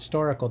sense of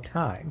historical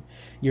time.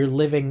 You're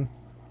living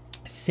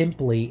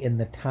simply in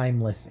the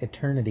timeless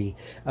eternity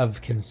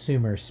of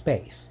consumer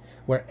space,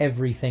 where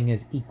everything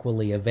is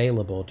equally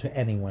available to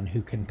anyone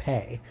who can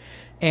pay.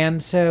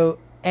 And so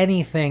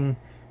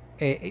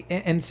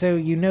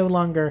you no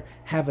longer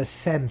have a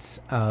sense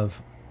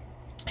of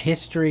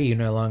history, you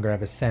no longer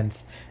have a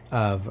sense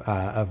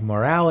of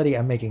morality.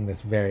 I'm making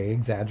this very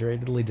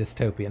exaggeratedly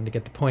dystopian to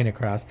get the point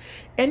across.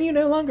 And you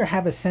no longer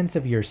have a sense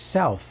of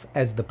yourself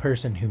as the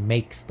person who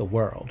makes the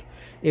world.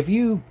 If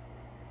you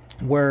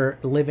were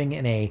living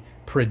in a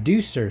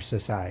producer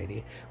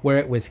society where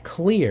it was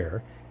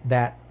clear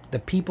that the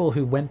people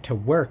who went to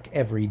work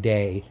every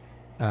day,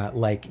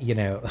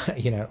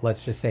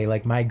 let's just say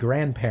like my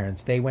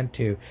grandparents, they went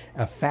to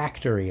a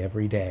factory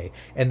every day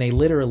and they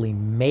literally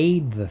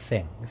made the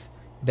things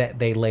that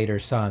they later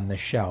saw on the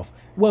shelf.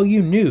 Well,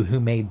 you knew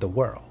who made the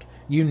world.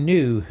 You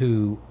knew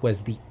who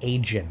was the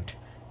agent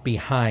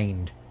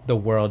behind the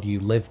world you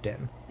lived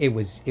in. It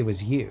was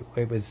you.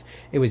 It was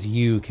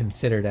you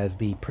considered as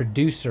the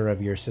producer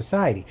of your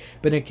society.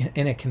 But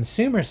in a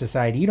consumer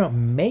society, you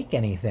don't make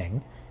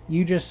anything.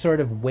 You just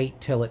sort of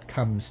wait till it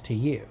comes to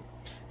you.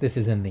 This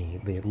is in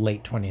the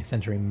late 20th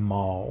century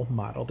mall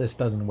model. This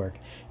doesn't work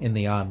in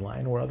the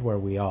online world where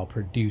we all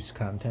produce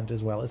content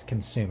as well as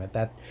consume it.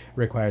 That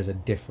requires a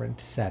different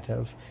set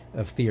of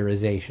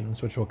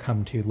theorizations, which we'll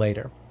come to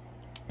later.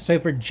 So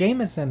for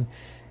Jameson,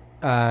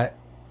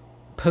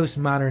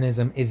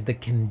 postmodernism is the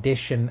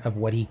condition of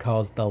what he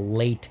calls the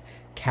late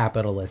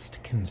capitalist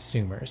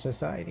consumer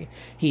society.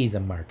 He's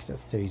a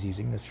Marxist, so he's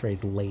using this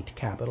phrase late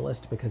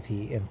capitalist because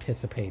he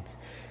anticipates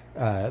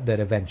that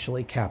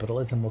eventually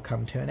capitalism will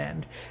come to an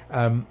end.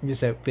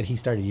 But he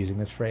started using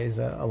this phrase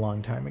a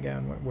long time ago,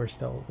 and we're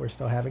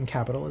still having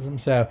capitalism.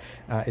 So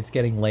it's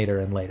getting later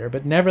and later.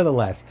 But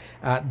nevertheless,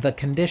 the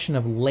condition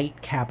of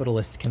late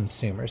capitalist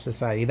consumer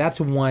society, that's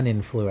one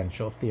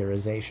influential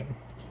theorization.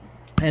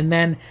 And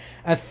then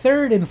a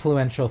third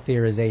influential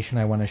theorization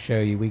I want to show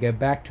you, we go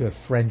back to a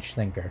French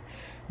thinker.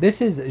 This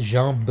is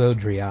Jean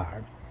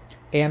Baudrillard.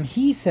 And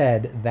he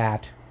said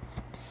that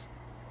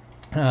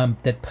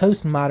that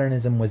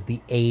postmodernism was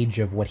the age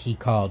of what he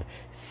called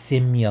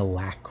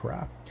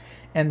simulacra.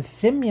 And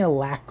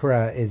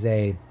simulacra is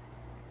a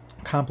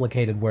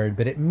complicated word,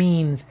 but it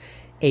means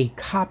a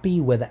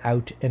copy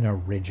without an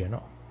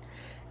original.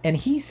 And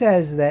he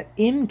says that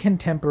in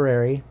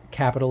contemporary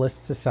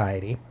capitalist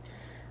society,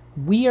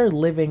 we are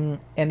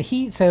living, and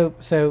so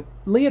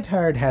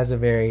Leotard has a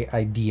very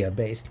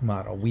idea-based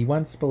model. We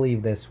once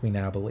believed this, we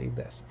now believe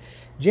this.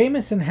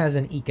 Jameson has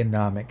an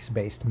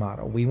economics-based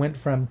model. We went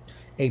from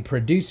a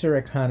producer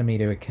economy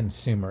to a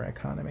consumer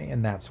economy,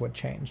 and that's what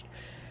changed.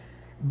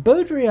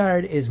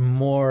 Baudrillard is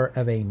more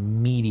of a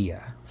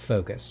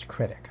media-focused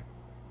critic.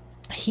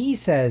 He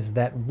says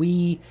that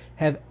we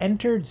have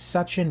entered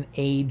such an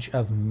age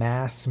of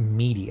mass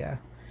media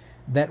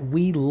that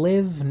we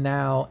live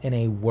now in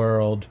a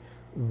world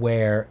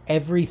where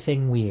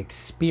everything we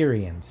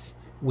experience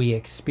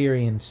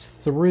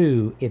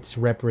through its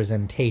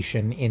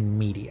representation in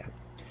media.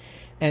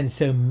 And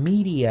so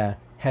media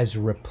has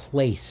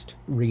replaced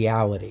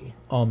reality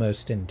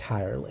almost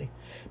entirely,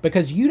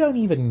 because you don't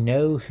even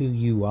know who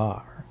you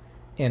are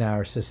in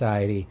our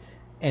society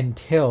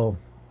until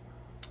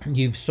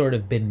you've sort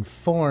of been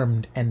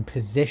formed and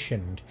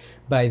positioned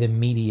by the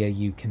media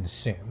you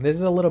consume. This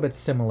is a little bit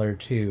similar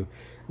to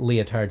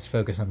Leotard's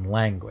focus on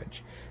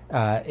language.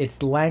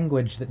 It's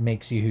language that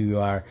makes you who you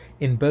are.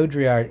 In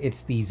Baudrillard,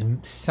 it's these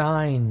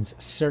signs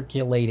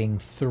circulating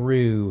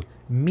through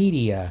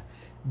media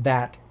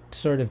that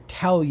sort of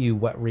tell you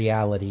what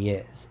reality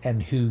is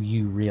and who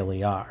you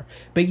really are.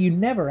 But you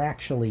never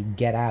actually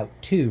get out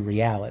to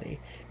reality.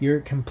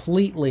 You're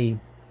completely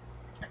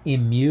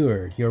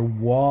immured, you're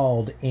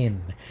walled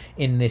in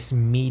this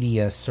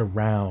media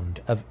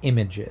surround of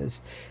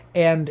images.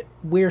 And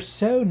we're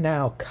so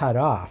now cut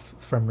off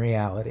from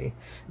reality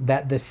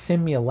that the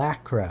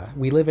simulacra,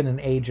 we live in an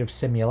age of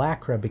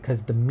simulacra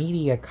because the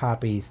media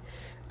copies,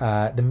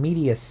 the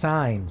media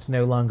signs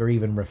no longer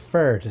even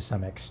refer to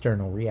some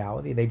external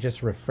reality. They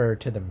just refer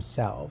to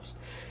themselves.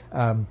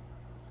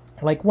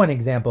 Like one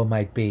example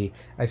might be,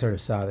 I sort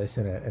of saw this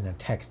in a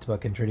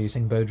textbook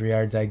introducing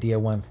Baudrillard's idea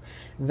once,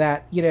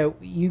 that,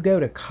 you go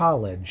to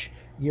college,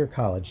 you're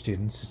college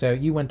students, so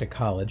you went to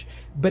college,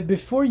 but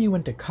before you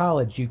went to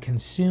college, you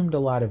consumed a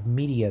lot of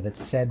media that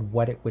said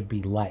what it would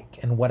be like,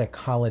 and what a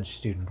college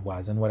student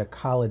was, and what a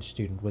college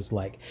student was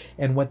like,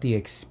 and what the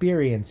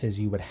experiences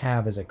you would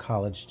have as a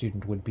college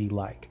student would be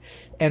like.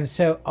 And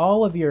so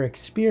all of your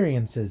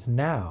experiences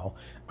now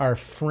are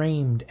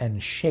framed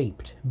and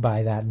shaped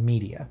by that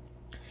media.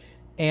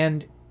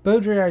 And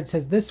Baudrillard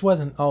says this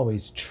wasn't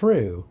always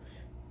true,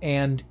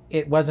 and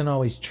it wasn't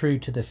always true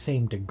to the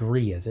same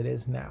degree as it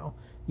is now.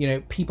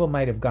 People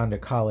might have gone to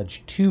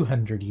college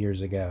 200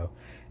 years ago,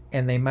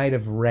 and they might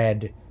have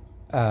read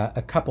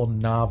a couple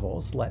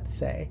novels, let's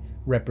say,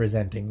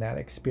 representing that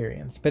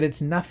experience. But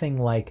it's nothing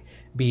like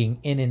being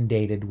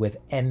inundated with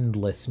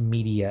endless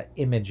media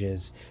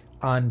images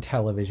on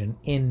television,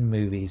 in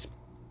movies,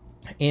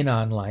 in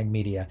online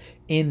media,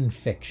 in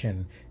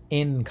fiction,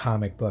 in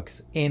comic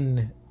books,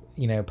 in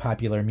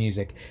popular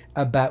music,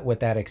 about what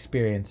that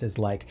experience is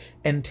like,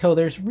 until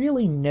there's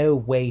really no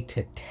way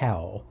to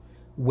tell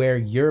where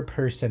your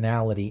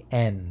personality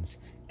ends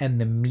and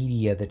the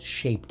media that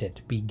shaped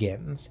it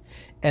begins.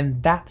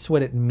 And that's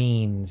what it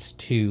means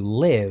to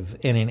live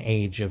in an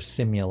age of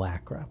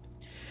simulacra.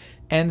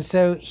 And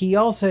so he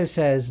also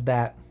says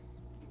that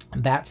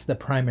that's the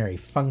primary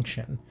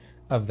function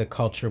of the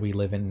culture we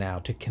live in now,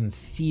 to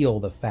conceal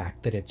the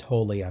fact that it's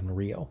wholly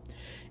unreal.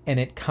 And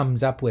it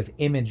comes up with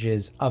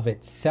images of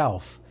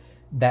itself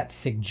that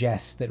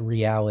suggest that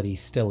reality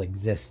still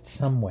exists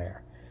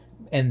somewhere.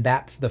 And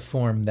that's the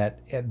form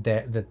that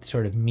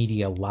sort of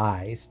media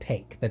lies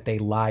take, that they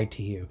lie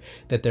to you,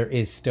 that there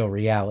is still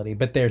reality,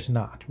 but there's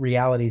not.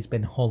 Reality's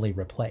been wholly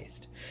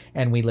replaced,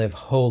 and we live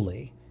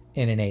wholly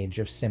in an age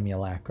of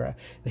simulacra.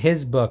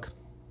 His book,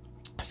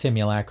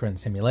 Simulacra and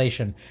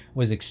Simulation,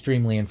 was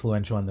extremely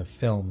influential on the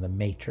film The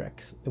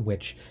Matrix,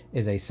 which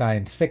is a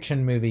science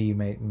fiction movie. You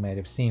might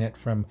have seen it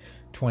from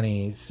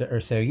 20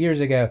 or so years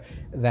ago.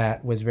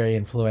 That was very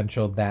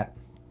influential, that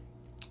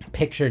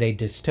pictured a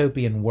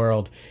dystopian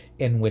world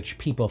in which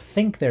people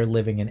think they're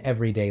living an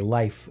everyday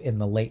life in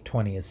the late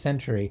 20th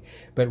century,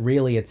 but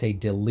really it's a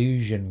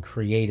delusion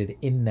created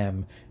in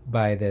them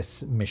by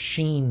this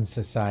machine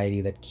society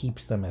that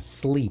keeps them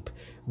asleep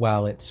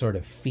while it sort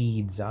of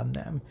feeds on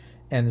them.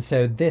 And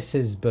so this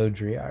is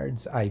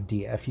Baudrillard's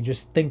idea. If you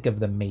just think of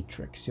The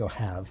Matrix, you'll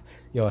have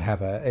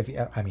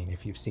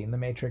if you've seen The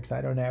Matrix,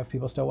 I don't know if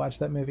people still watch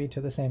that movie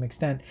to the same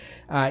extent,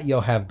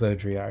 you'll have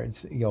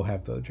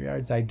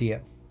Baudrillard's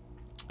idea.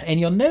 And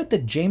you'll note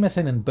that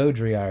Jameson and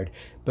Baudrillard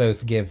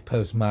both give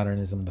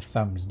postmodernism the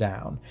thumbs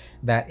down,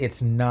 that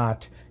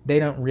they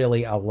don't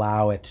really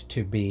allow it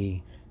to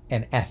be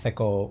an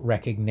ethical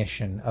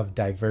recognition of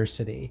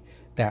diversity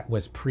that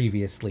was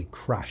previously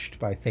crushed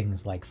by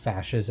things like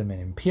fascism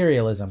and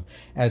imperialism,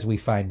 as we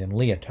find in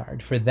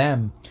Lyotard. For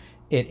them,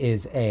 it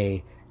is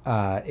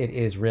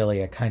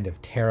really a kind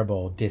of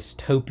terrible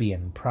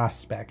dystopian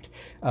prospect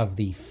of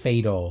the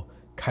fatal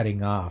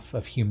cutting off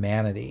of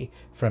humanity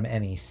from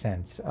any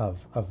sense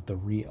of the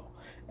real.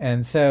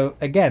 And so,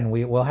 again,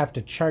 we'll have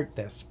to chart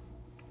this.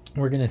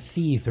 We're going to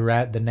see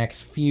throughout the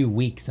next few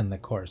weeks in the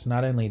course,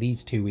 not only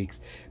these 2 weeks,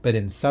 but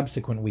in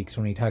subsequent weeks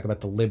when we talk about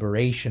the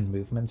liberation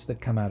movements that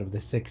come out of the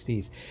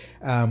 60s,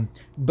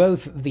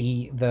 both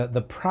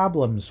the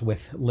problems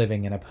with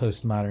living in a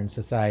postmodern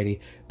society,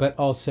 but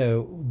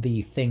also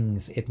the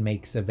things it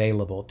makes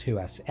available to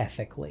us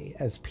ethically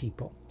as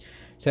people.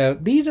 So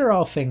these are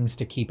all things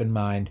to keep in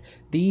mind.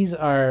 These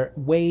are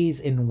ways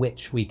in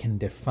which we can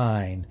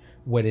define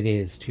what it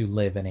is to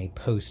live in a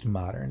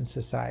postmodern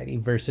society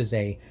versus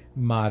a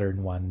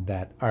modern one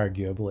that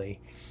arguably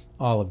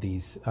all of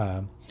these,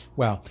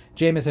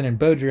 Jameson and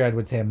Baudrillard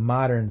would say a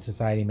modern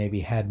society maybe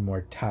had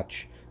more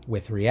touch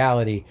with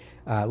reality.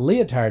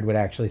 Lyotard would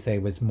actually say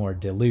was more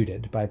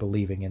deluded by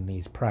believing in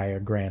these prior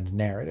grand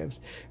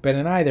narratives. But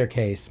in either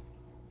case,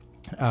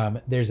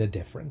 there's a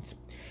difference.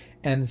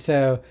 And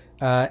so,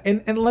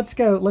 and let's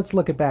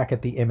look back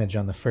at the image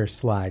on the first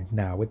slide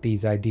now with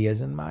these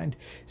ideas in mind.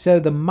 So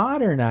the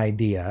modern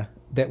idea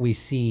that we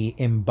see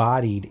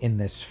embodied in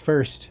this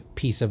first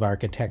piece of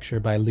architecture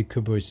by Le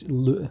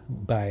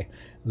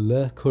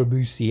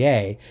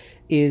Corbusier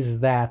is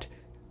that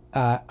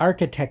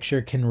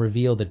architecture can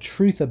reveal the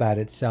truth about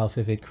itself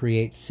if it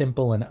creates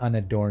simple and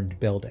unadorned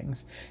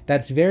buildings.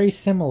 That's very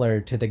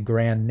similar to the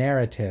grand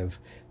narrative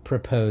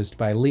proposed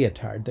by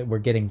Lyotard, that we're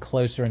getting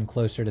closer and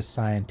closer to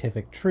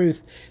scientific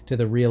truth, to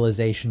the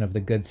realization of the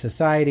good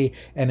society,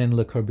 and in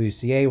Le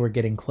Corbusier, we're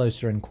getting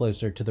closer and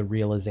closer to the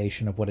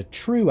realization of what a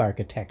true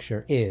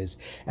architecture is,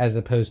 as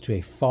opposed to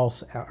a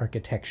false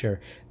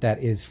architecture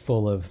that is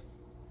full of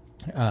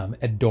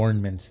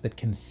adornments that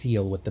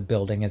conceal what the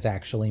building is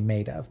actually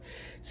made of.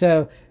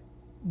 So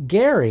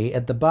Gehry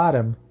at the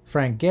bottom,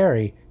 Frank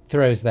Gehry,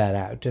 throws that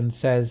out and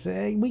says,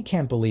 we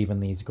can't believe in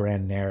these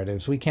grand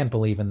narratives. We can't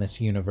believe in this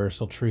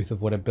universal truth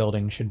of what a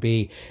building should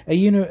be.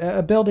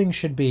 A building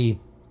should be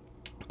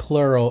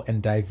plural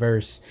and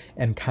diverse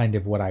and kind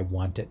of what I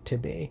want it to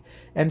be.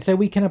 And so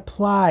we can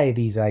apply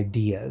these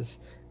ideas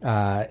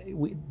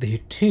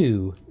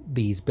to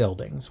these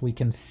buildings. We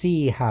can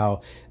see how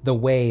the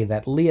way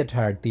that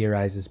Lyotard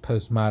theorizes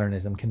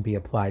postmodernism can be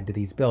applied to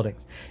these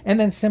buildings. And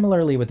then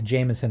similarly with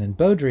Jameson and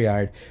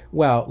Baudrillard,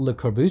 well, Le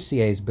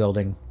Corbusier's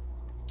building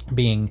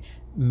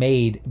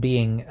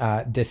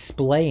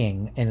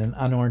displaying in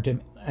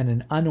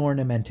an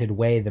unornamented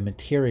way the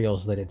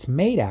materials that it's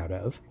made out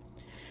of,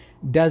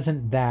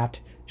 doesn't that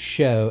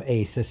show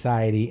a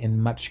society in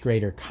much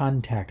greater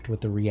contact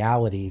with the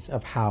realities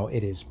of how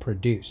it is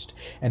produced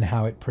and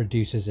how it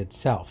produces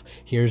itself?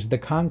 Here's the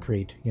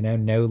concrete,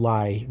 no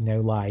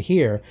lie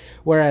here.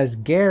 Whereas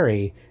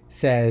Gehry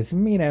says,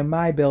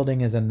 my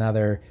building is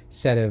another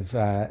set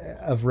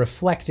of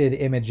reflected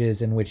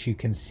images in which you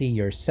can see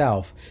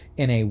yourself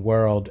in a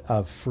world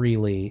of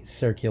freely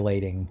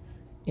circulating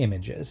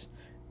images.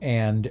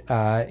 And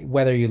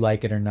whether you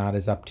like it or not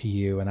is up to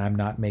you, and I'm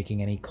not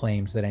making any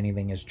claims that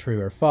anything is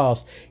true or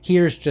false.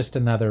 Here's just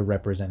another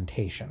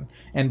representation.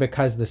 And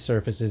because the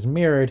surface is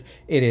mirrored,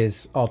 it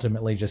is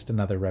ultimately just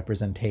another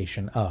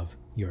representation of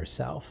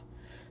yourself.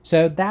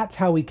 So that's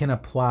how we can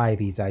apply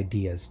these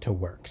ideas to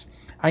works.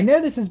 I know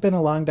this has been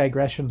a long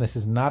digression. This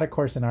is not a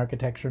course in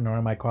architecture, nor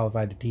am I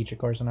qualified to teach a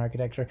course in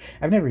architecture.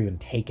 I've never even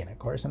taken a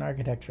course in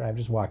architecture. I've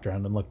just walked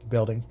around and looked at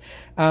buildings.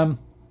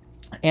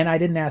 And I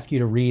didn't ask you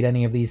to read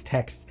any of these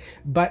texts,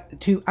 but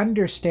to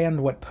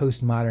understand what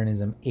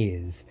postmodernism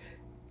is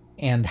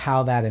and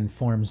how that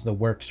informs the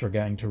works we're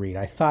going to read,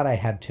 I thought I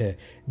had to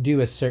do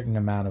a certain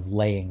amount of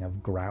laying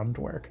of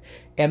groundwork.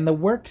 And the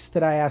works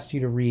that I asked you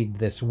to read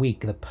this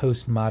week, the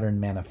postmodern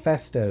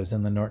manifestos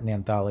in the Norton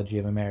Anthology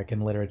of American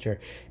Literature,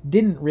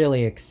 didn't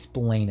really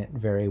explain it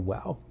very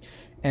well.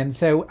 And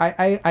so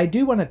I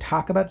do want to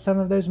talk about some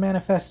of those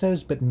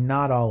manifestos, but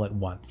not all at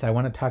once. I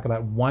want to talk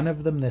about one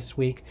of them this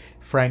week,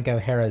 Frank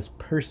O'Hara's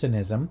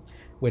Personism,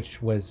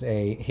 which was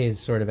his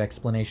sort of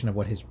explanation of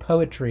what his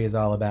poetry is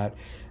all about.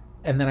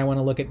 And then I want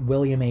to look at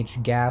William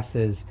H.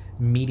 Gass's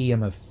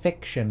Medium of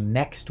Fiction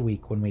next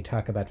week when we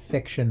talk about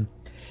fiction.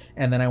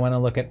 And then I want to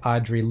look at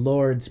Audre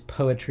Lorde's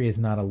Poetry is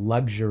Not a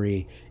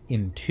Luxury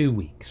in 2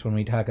 weeks when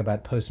we talk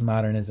about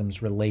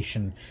postmodernism's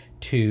relation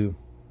to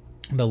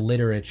the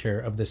literature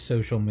of the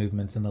social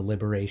movements and the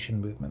liberation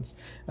movements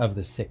of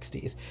the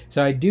 60s.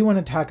 So I do want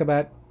to talk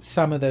about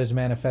some of those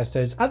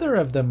manifestos. Other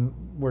of them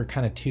were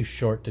kind of too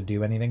short to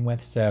do anything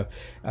with, so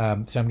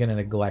I'm going to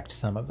neglect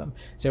some of them.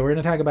 So we're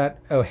going to talk about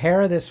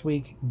O'Hara this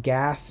week,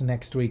 Gass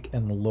next week,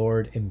 and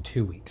Lorde in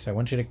 2 weeks. So I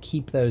want you to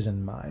keep those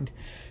in mind.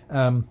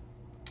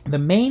 The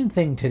main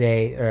thing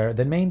today, or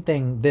the main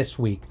thing this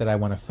week that I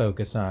want to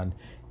focus on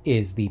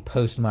is the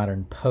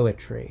postmodern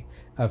poetry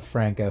of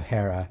Frank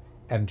O'Hara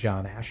and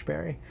John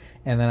Ashbery.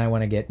 And then I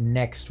want to get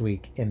next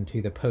week into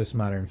the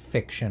postmodern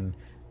fiction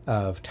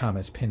of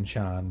Thomas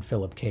Pynchon,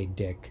 Philip K.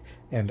 Dick,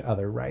 and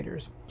other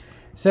writers.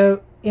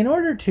 So in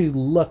order to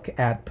look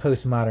at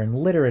postmodern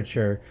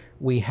literature,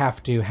 we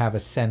have to have a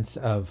sense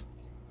of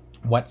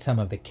what some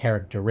of the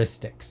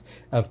characteristics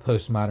of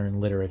postmodern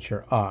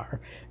literature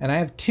are. And I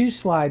have 2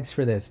 slides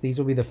for this. These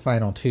will be the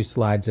final 2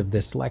 slides of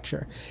this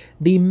lecture.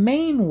 The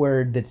main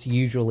word that's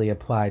usually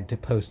applied to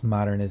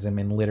postmodernism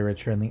in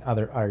literature and the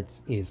other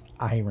arts is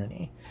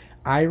irony.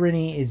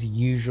 Irony is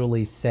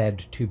usually said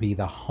to be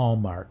the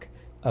hallmark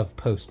of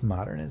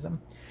postmodernism.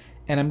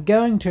 And I'm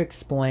going to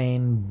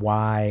explain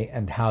why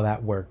and how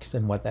that works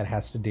and what that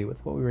has to do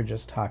with what we were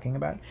just talking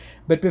about.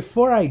 But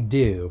before I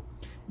do,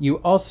 you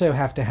also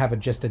have to have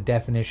just a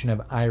definition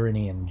of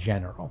irony in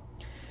general.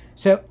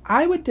 So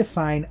I would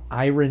define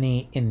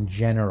irony in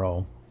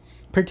general,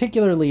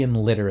 particularly in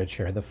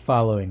literature, the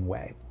following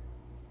way.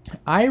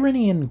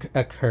 Irony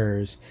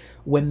occurs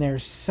when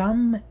there's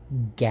some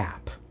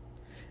gap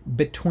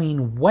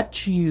between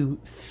what you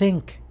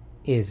think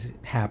is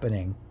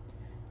happening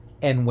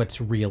and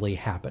what's really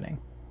happening.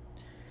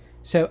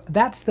 So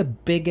that's the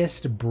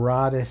biggest,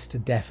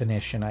 broadest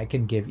definition I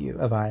can give you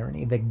of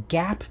irony. The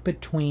gap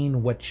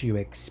between what you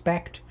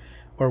expect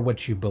or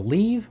what you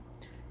believe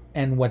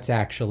and what's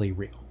actually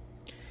real.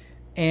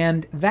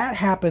 And that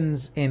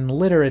happens in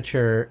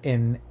literature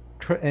in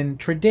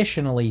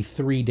traditionally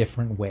 3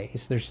 different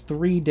ways. There's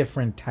 3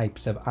 different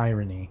types of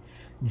irony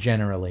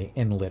generally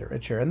in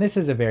literature. And this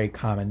is a very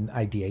common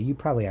idea. You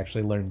probably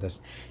actually learned this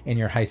in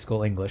your high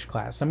school English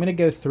class. So I'm going to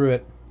go through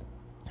it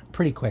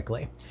pretty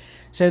quickly.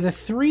 So the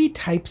three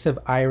types of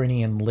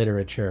irony in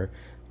literature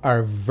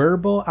are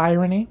verbal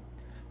irony,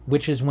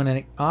 which is when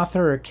an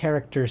author or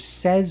character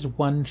says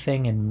one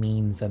thing and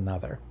means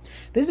another.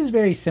 This is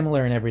very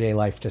similar in everyday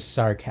life to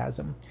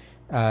sarcasm.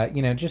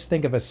 Just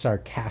think of a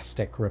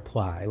sarcastic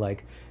reply,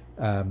 like,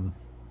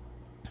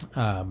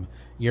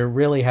 you're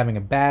really having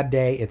a bad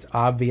day. It's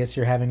obvious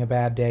you're having a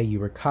bad day. You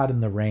were caught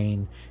in the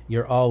rain.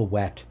 You're all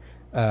wet.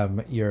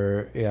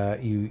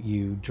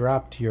 You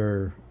dropped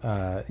your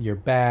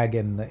bag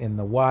in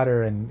the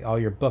water, and all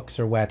your books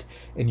are wet,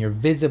 and you're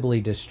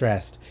visibly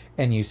distressed.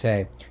 And you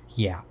say,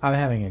 "Yeah, I'm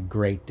having a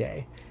great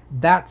day."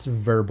 That's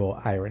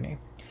verbal irony.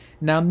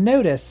 Now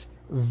notice,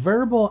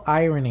 verbal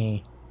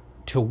irony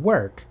to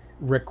work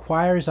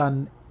requires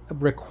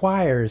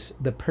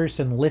the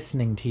person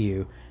listening to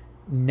you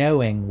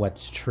knowing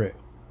what's true.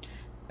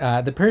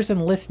 The person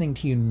listening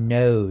to you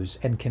knows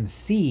and can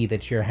see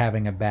that you're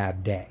having a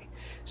bad day.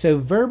 So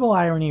verbal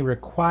irony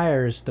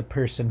requires the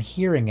person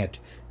hearing it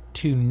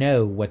to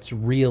know what's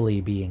really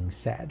being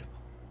said.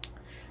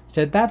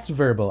 So that's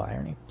verbal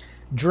irony.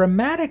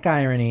 Dramatic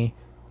irony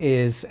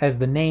is, as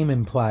the name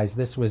implies,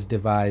 this was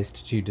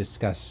devised to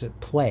discuss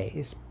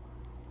plays.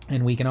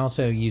 And we can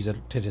also use it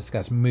to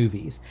discuss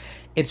movies.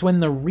 It's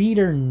when the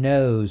reader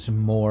knows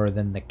more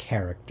than the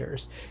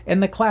characters.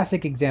 And the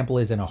classic example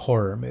is in a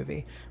horror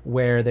movie,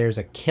 where there's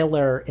a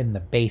killer in the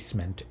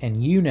basement,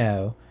 and you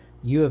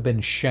have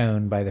been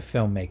shown by the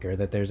filmmaker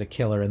that there's a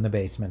killer in the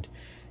basement.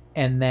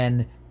 And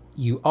then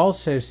you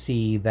also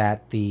see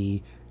that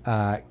the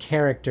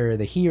character,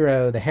 the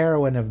hero, the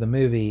heroine of the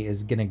movie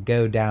is going to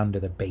go down to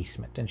the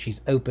basement, and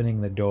she's opening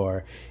the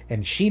door,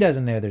 and she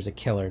doesn't know there's a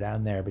killer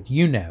down there, but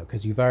you know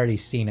because you've already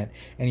seen it,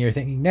 and you're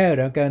thinking, no,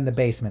 don't go in the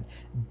basement.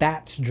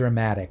 That's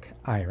dramatic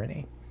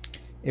irony.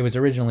 It was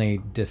originally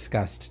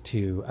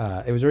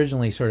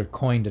sort of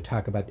coined to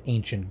talk about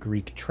ancient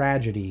Greek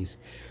tragedies,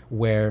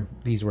 where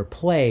these were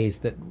plays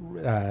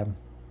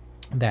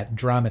that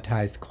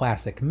dramatized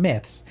classic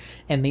myths,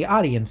 and the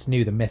audience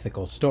knew the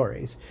mythical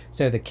stories.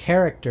 So the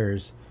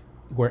characters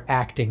were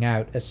acting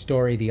out a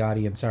story the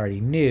audience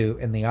already knew,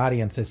 and the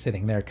audience is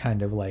sitting there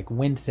kind of like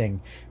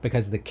wincing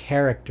because the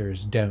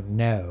characters don't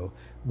know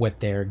what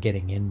they're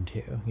getting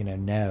into.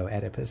 No,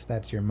 Oedipus,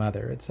 that's your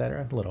mother,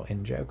 etc. A little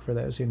in-joke for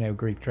those who know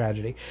Greek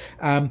tragedy.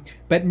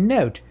 But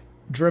note,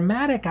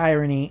 dramatic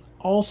irony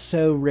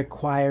also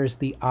requires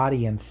the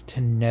audience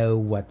to know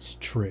what's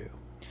true.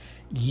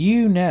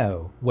 You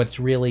know what's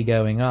really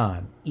going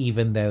on,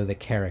 even though the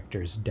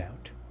characters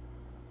don't.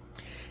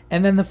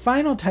 And then the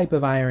final type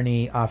of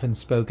irony often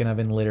spoken of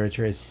in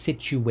literature is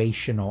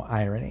situational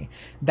irony.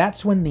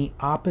 That's when the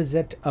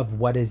opposite of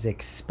what is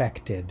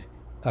expected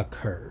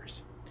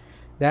occurs.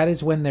 That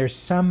is when there's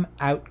some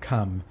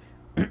outcome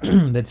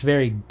that's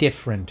very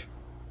different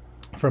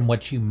from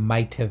what you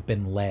might have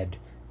been led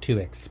to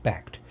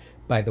expect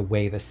by the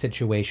way the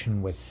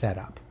situation was set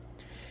up.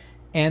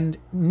 And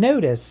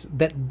notice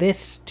that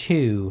this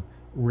too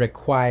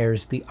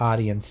requires the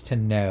audience to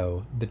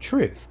know the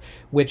truth,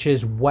 which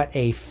is what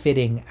a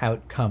fitting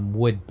outcome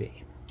would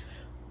be.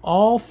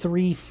 All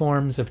three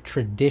forms of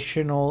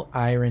traditional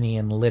irony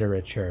in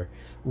literature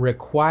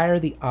require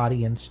the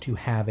audience to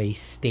have a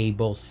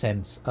stable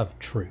sense of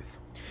truth.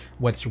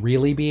 What's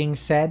really being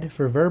said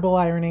for verbal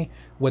irony,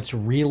 what's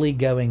really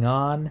going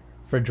on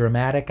for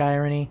dramatic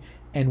irony,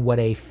 and what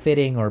a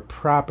fitting or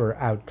proper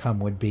outcome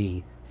would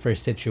be for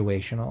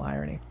situational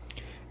irony.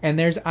 And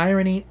there's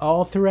irony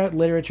all throughout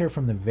literature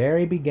from the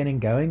very beginning,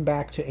 going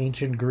back to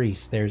ancient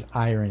Greece. There's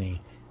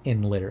irony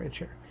in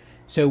literature.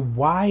 So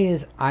why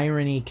is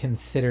irony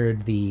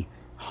considered the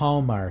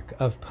hallmark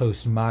of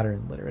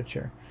postmodern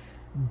literature?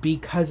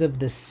 Because of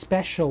the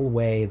special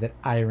way that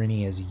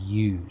irony is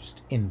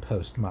used in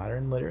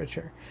postmodern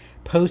literature.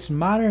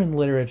 Postmodern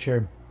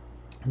literature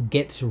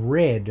gets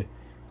rid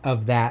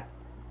of that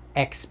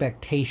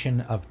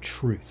expectation of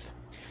truth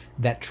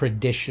that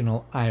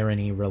traditional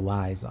irony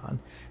relies on.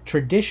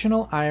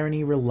 Traditional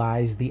irony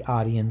relies the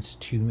audience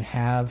to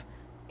have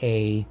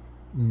a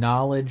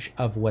knowledge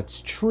of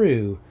what's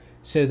true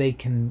so they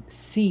can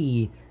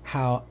see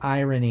how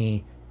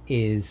irony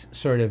is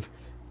sort of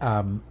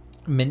let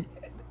me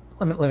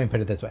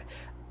put it this way.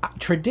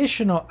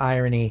 Traditional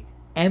irony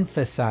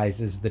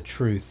emphasizes the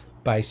truth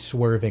by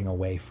swerving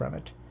away from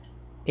it.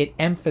 It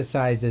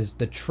emphasizes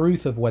the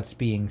truth of what's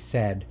being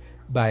said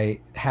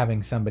by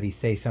having somebody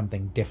say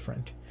something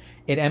different.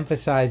 It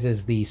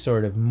emphasizes the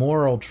sort of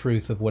moral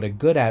truth of what a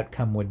good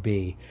outcome would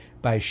be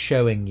by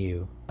showing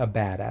you a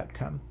bad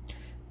outcome.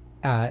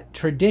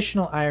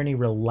 Traditional irony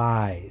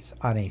relies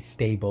on a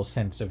stable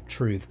sense of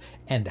truth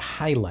and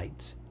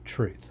highlights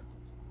truth.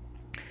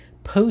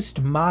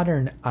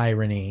 Postmodern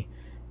irony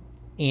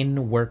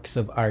in works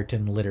of art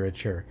and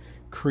literature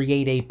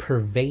create a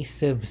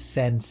pervasive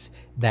sense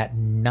that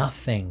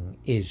nothing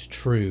is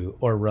true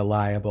or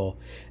reliable,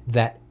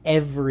 that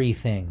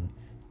everything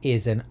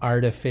is an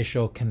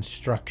artificial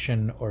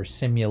construction or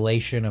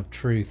simulation of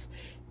truth,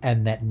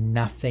 and that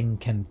nothing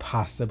can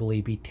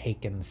possibly be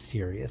taken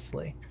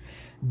seriously.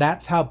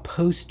 That's how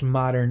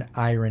postmodern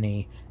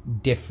irony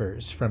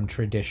differs from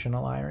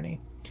traditional irony.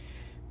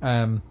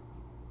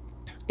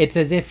 It's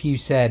as if you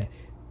said,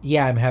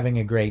 yeah, I'm having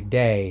a great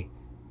day,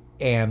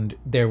 and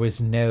there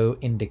was no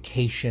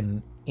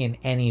indication in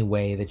any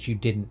way that you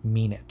didn't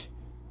mean it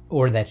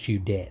or that you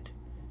did.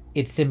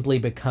 It simply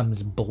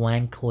becomes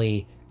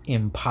blankly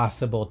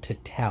impossible to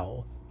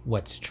tell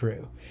what's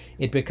true.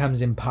 It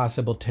becomes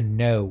impossible to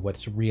know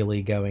what's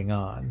really going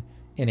on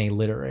in a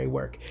literary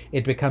work.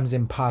 It becomes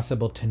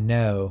impossible to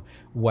know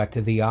what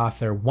the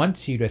author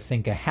wants you to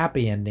think a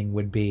happy ending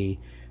would be,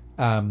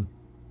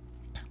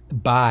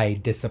 by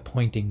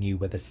disappointing you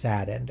with a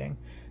sad ending.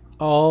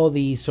 All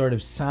these sort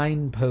of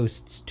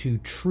signposts to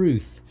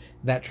truth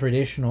that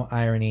traditional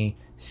irony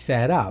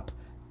set up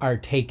are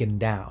taken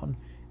down,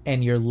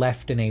 and you're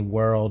left in a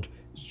world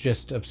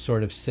just of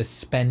sort of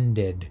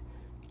suspended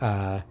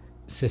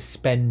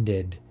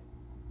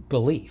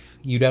belief.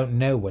 You don't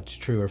know what's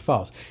true or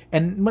false.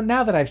 And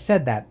now that I've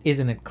said that,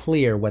 isn't it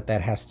clear what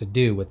that has to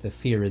do with the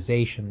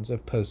theorizations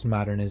of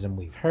postmodernism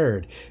we've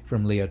heard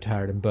from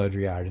Lyotard and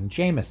Baudrillard and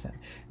Jameson?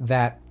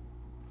 That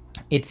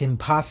it's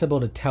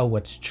impossible to tell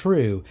what's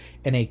true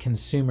in a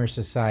consumer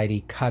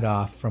society cut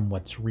off from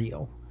what's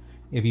real.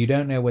 If you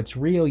don't know what's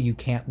real, you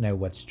can't know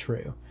what's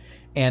true.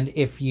 And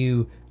if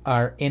you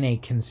are in a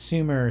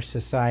consumer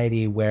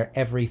society where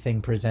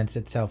everything presents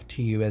itself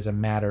to you as a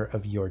matter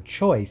of your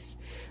choice,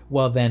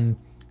 well then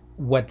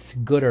what's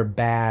good or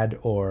bad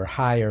or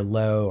high or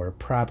low or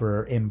proper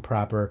or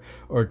improper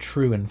or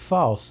true and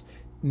false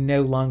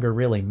no longer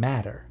really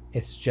matter.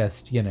 It's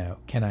just,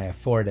 can I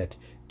afford it?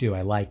 Do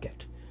I like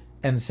it?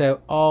 And so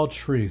all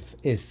truth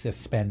is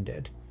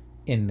suspended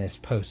in this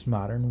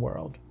postmodern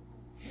world.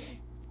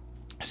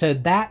 So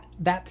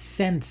that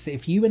sense,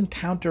 if you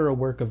encounter a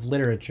work of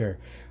literature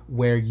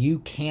where you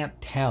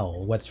can't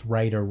tell what's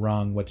right or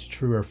wrong, what's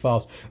true or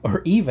false,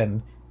 or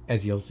even,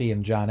 as you'll see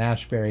in John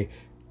Ashbery,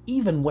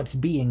 even what's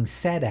being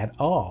said at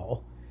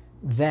all,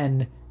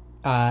 then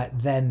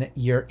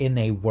you're in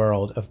a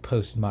world of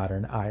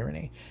postmodern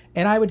irony.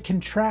 And I would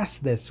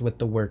contrast this with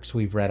the works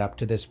we've read up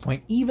to this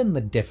point, even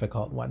the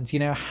difficult ones.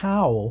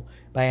 Howl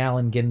by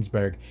Allen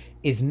Ginsberg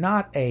is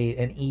not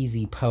an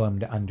easy poem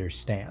to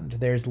understand.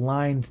 There's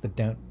lines that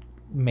don't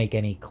make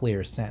any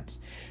clear sense.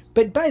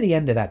 But by the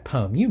end of that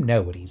poem, you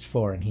know what he's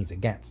for and he's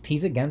against.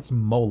 He's against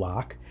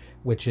Moloch,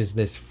 which is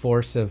this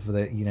force of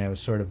the,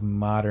 sort of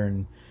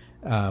modern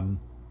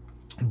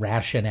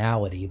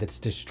rationality that's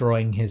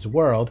destroying his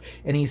world,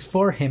 and he's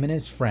for him and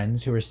his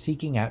friends who are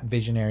seeking out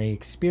visionary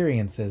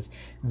experiences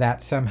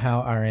that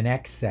somehow are in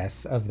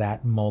excess of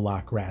that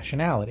Moloch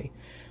rationality.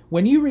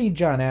 When you read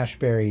John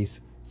Ashbery's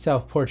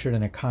Self-Portrait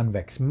in a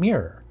Convex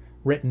Mirror,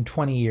 written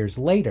 20 years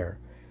later,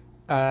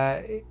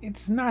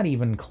 it's not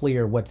even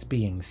clear what's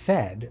being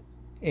said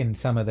in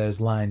some of those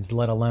lines,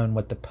 let alone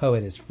what the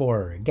poet is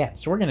for or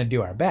against. We're going to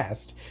do our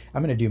best.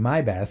 I'm going to do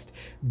my best,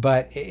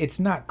 but it's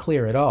not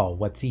clear at all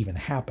what's even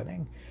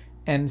happening.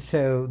 And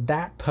so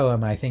that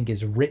poem, I think,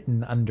 is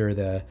written under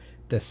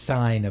the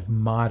sign of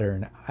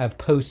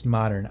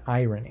postmodern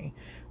irony,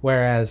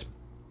 whereas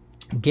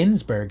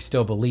Ginsberg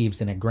still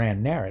believes in a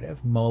grand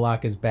narrative.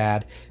 Moloch is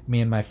bad.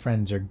 Me and my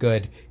friends are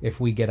good. If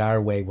we get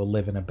our way, we'll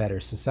live in a better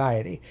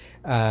society.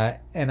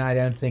 And I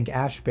don't think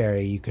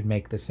Ashbery, you could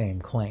make the same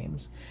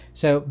claims.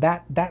 So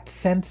that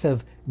sense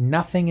of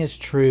nothing is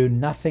true,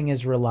 nothing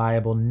is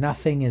reliable,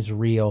 nothing is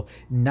real,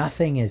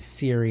 nothing is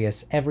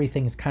serious,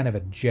 everything's kind of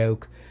a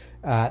joke,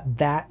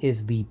 that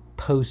is the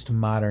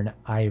postmodern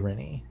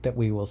irony that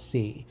we will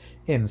see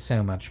in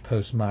so much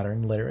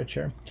postmodern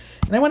literature.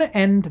 And I want to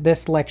end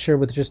this lecture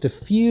with just a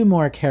few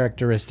more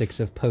characteristics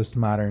of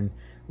postmodern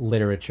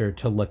literature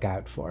to look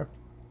out for.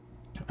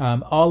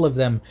 All of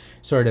them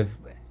sort of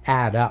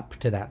add up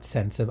to that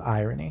sense of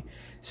irony.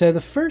 So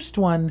the first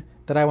one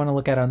that I want to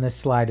look at on this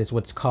slide is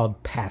what's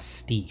called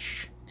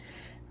pastiche.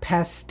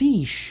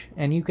 Pastiche,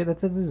 and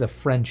this is a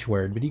French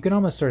word, but you can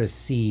almost sort of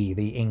see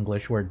the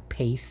English word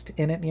paste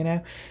in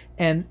it,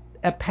 and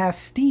a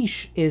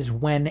pastiche is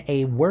when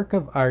a work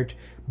of art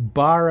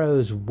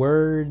borrows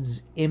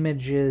words,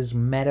 images,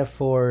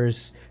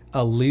 metaphors,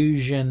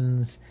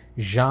 allusions,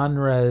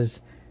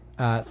 genres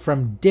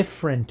from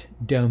different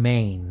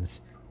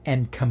domains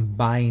and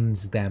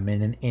combines them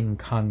in an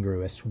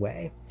incongruous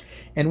way.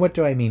 And what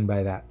do I mean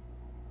by that?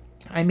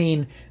 I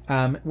mean,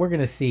 we're going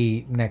to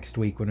see next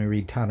week when we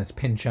read Thomas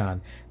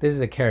Pynchon, this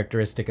is a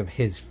characteristic of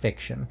his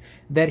fiction,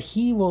 that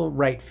he will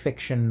write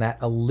fiction that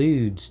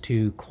alludes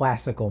to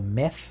classical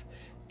myth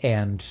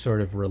and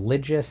sort of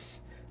religious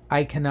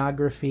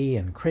iconography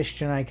and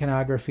Christian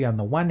iconography on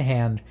the one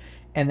hand,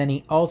 and then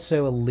he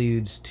also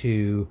alludes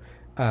to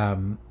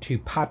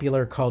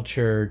popular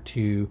culture,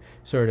 to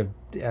sort of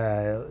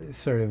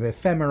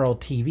ephemeral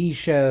TV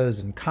shows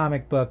and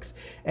comic books,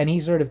 and he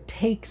sort of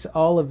takes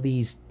all of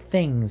these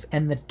things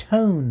and the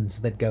tones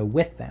that go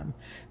with them,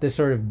 the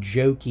sort of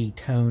jokey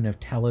tone of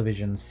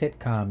television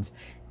sitcoms,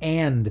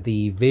 and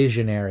the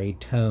visionary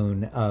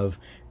tone of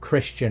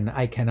Christian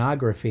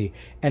iconography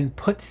and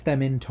puts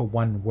them into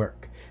one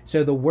work.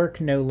 So the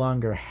work no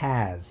longer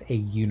has a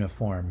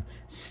uniform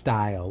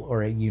style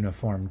or a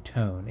uniform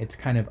tone. It's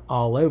kind of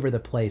all over the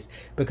place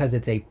because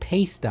it's a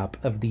paste up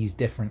of these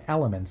different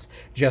elements,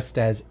 just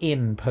as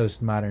in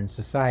postmodern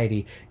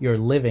society, you're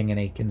living in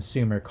a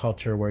consumer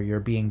culture where you're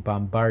being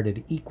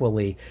bombarded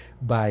equally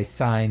by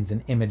signs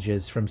and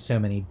images from so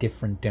many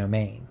different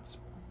domains.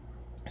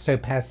 So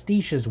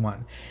pastiche is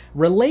one.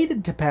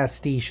 Related to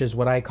pastiche is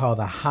what I call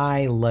the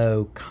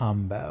high-low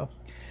combo.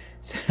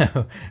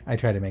 So I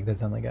try to make that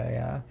sound like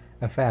a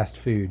fast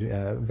food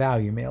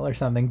value meal or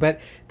something. But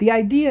the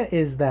idea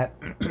is that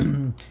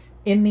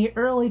in the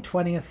early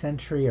 20th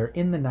century or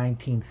in the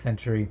 19th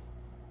century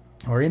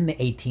or in the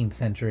 18th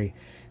century,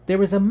 there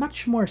was a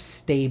much more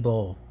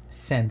stable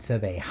sense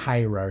of a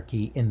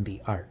hierarchy in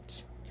the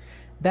arts.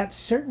 That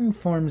certain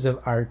forms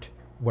of art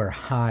were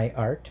high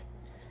art,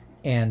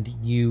 and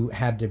you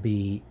had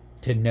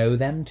to know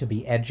them to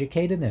be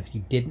educated. And if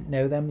you didn't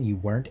know them, you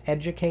weren't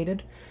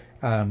educated.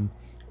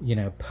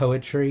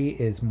 Poetry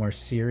is more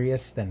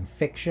serious than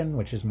fiction,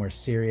 which is more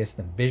serious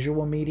than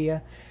visual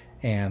media,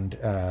 and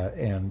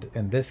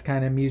this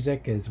kind of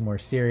music is more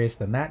serious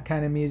than that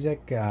kind of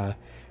music.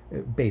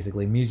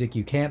 Basically, music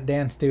you can't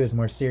dance to is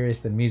more serious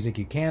than music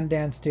you can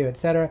dance to,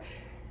 etc.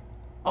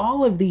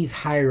 All of these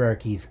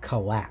hierarchies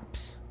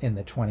collapse in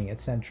the 20th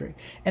century.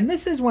 And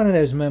this is one of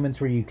those moments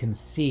where you can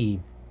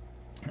see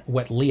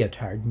what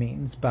Lyotard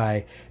means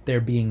by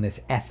there being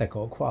this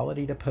ethical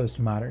quality to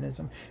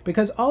postmodernism.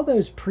 Because all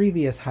those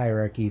previous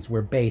hierarchies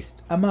were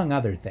based, among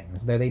other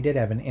things, though they did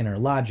have an inner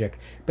logic,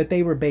 but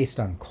they were based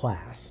on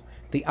class.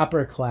 The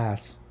upper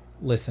class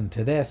listened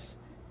to this,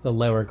 the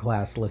lower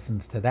class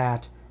listens to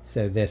that,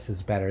 so this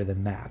is better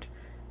than that.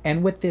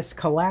 And with this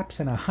collapse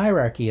in a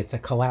hierarchy, it's a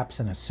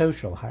collapse in a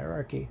social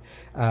hierarchy.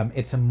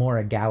 It's a more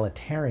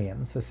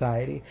egalitarian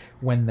society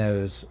when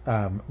those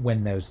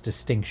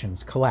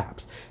distinctions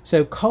collapse.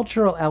 So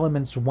cultural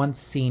elements once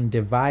seen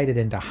divided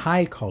into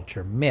high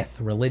culture,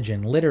 myth,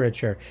 religion,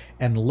 literature,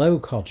 and low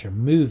culture,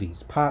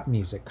 movies, pop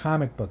music,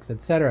 comic books,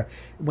 etc.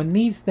 When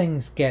these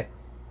things get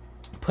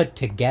put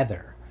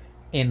together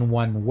in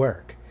one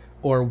work,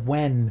 or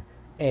when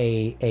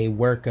a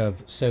work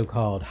of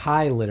so-called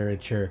high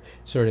literature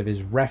sort of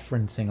is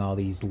referencing all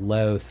these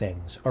low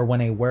things, or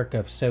when a work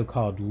of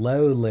so-called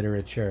low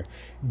literature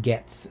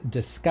gets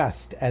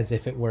discussed as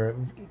if it were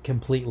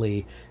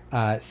completely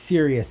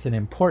serious and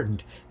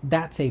important,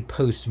 that's a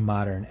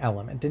postmodern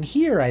element. And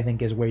here, I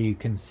think, is where you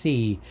can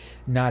see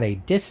not a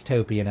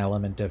dystopian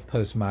element of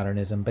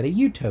postmodernism, but a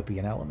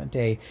utopian element,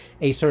 a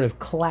sort of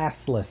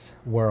classless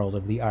world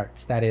of the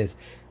arts. That is,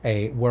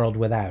 a world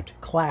without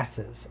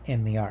classes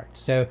in the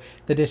arts. So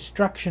the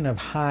destruction of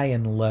high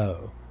and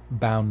low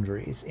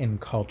boundaries in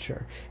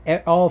culture.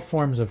 All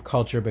forms of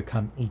culture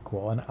become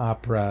equal. An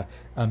opera,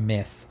 a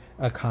myth,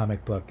 a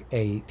comic book,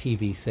 a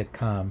TV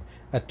sitcom,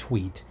 a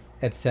tweet,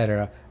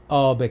 etc.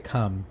 all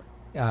become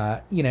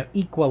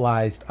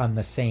equalized on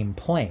the same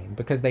plane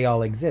because they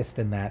all exist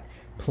in that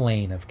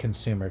plane of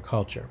consumer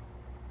culture.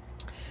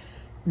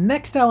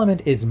 Next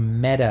element is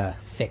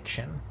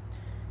meta-fiction.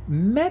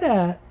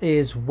 Meta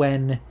is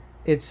when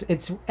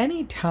it's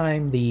any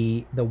time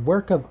the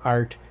work of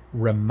art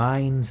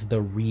reminds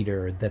the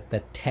reader that the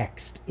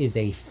text is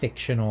a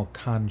fictional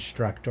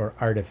construct or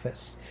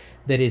artifice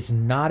that is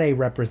not a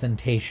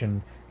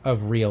representation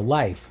of real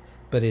life,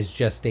 but is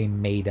just a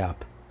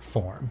made-up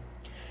form.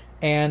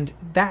 And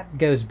that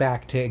goes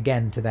back to,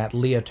 again, to that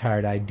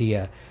Lyotard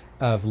idea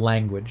of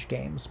language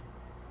games.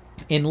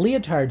 In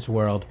Lyotard's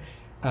world,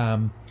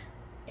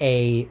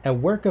 a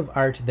work of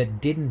art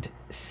that didn't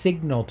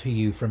signal to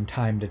you from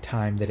time to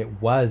time that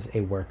it was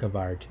a work of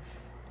art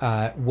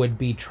would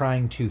be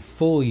trying to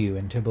fool you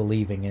into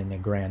believing in a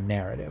grand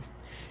narrative.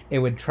 It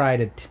would try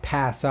to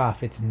pass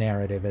off its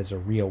narrative as a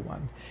real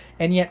one.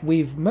 And yet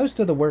most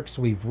of the works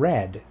we've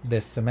read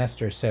this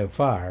semester so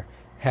far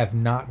have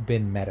not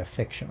been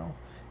metafictional.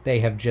 They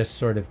have just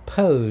sort of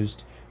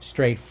posed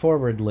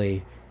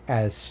straightforwardly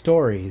as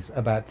stories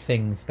about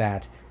things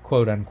that,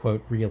 quote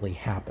unquote, really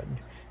happened.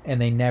 And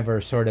they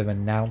never sort of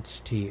announce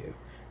to you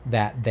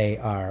that they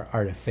are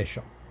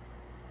artificial.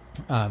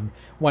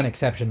 One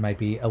exception might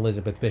be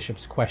Elizabeth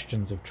Bishop's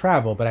Questions of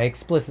Travel, but I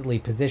explicitly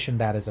positioned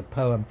that as a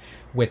poem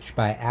which,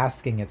 by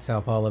asking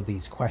itself all of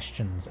these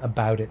questions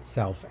about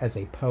itself as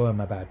a poem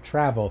about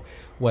travel,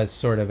 was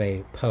sort of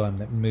a poem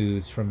that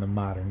moves from the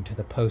modern to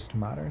the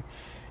postmodern.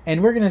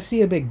 And we're going to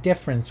see a big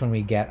difference when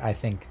we get, I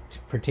think,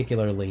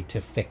 particularly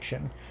to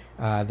fiction.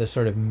 The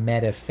sort of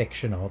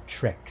meta-fictional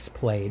tricks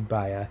played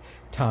by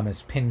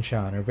Thomas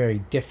Pynchon are very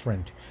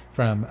different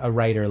from a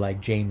writer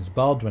like James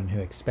Baldwin, who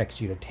expects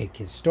you to take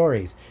his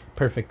stories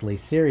perfectly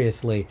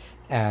seriously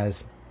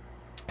as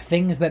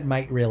things that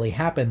might really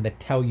happen that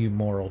tell you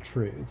moral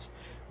truths.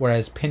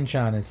 Whereas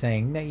Pynchon is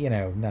saying,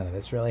 none of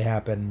this really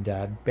happened,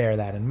 bear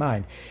that in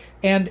mind.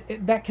 And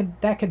that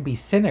could be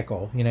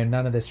cynical,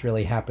 none of this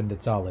really happened,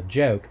 it's all a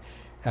joke.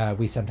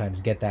 We sometimes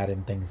get that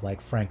in things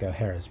like Frank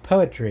O'Hara's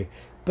poetry,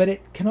 but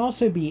it can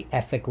also be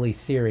ethically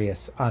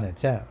serious on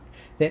its own.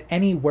 That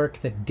any work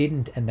that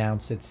didn't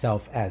announce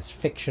itself as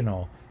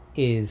fictional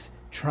is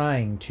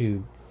trying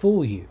to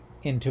fool you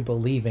into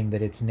believing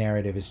that its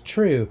narrative is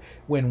true,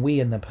 when we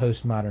in the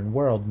postmodern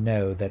world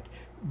know that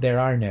there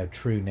are no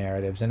true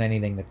narratives, and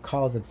anything that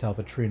calls itself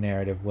a true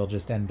narrative will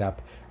just end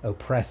up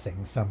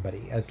oppressing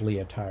somebody, as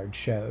Lyotard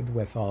showed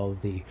with all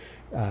of the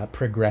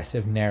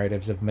progressive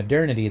narratives of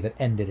modernity that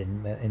ended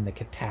in the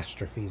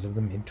catastrophes of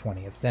the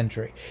mid-20th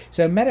century.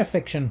 So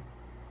metafiction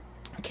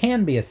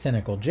can be a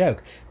cynical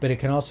joke, but it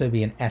can also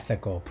be an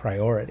ethical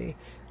priority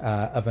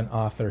of an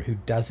author who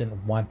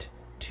doesn't want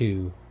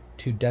to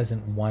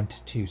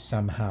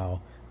somehow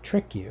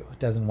trick you,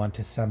 doesn't want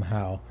to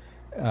somehow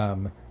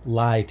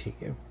lie to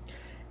you.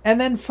 And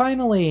then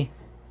finally,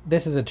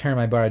 this is a term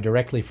I borrowed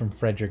directly from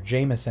Frederick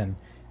Jameson,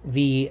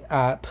 the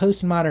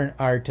postmodern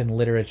art and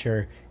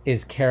literature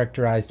is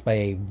characterized by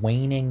a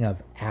waning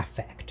of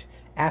affect.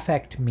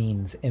 Affect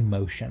means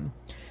emotion.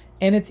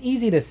 And it's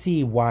easy to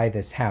see why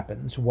this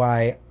happens,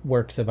 why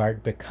works of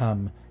art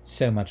become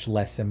so much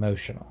less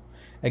emotional.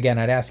 Again,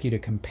 I'd ask you to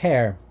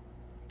compare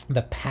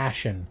the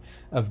passion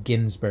of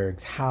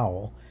Ginsberg's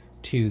Howl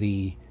to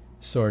the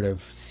sort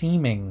of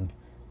seeming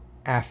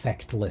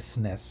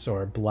affectlessness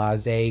or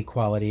blasé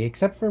quality,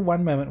 except for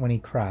one moment when he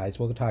cries.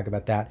 We'll talk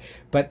about that.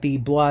 But the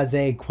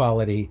blasé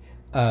quality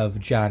of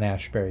John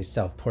Ashbery's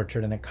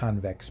Self-Portrait in a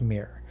Convex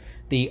Mirror.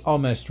 The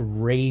almost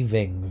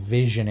raving,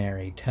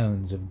 visionary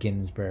tones of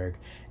Ginsberg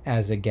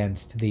as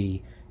against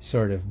the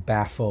sort of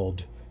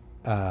baffled,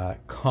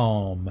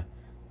 calm,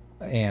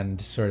 and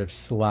sort of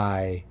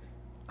sly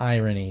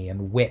irony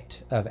and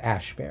wit of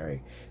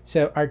Ashbery.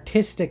 So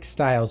artistic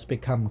styles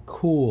become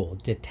cool,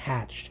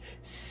 detached,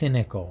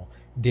 cynical,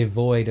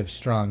 devoid of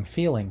strong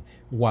feeling.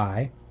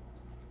 Why?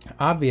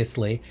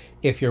 Obviously,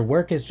 if your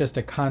work is just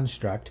a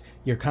construct,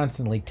 you're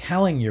constantly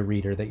telling your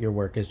reader that your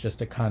work is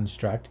just a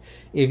construct.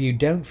 If you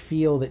don't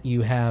feel that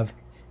you have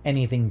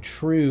anything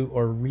true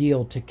or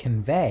real to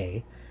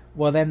convey,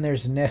 well, then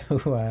there's no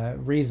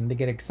reason to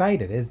get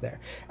excited, is there?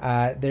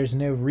 There's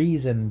no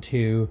reason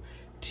to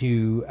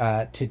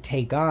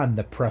take on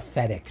the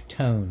prophetic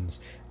tones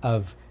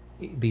of,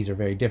 these are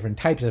very different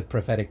types of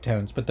prophetic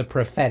tones, but the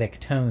prophetic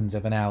tones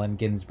of an Allen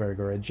Ginsberg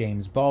or a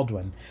James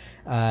Baldwin.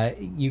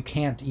 You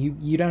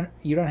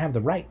don't have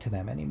the right to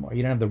them anymore.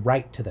 You don't have the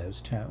right to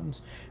those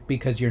tones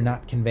because you're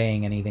not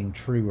conveying anything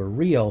true or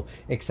real,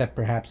 except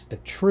perhaps the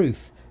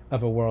truth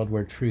of a world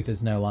where truth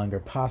is no longer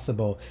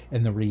possible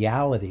and the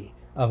reality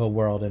of a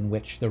world in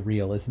which the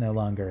real is no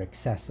longer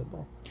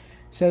accessible.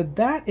 So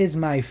that is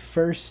my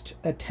first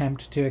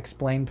attempt to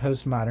explain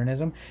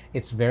postmodernism.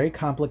 It's very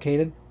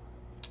complicated.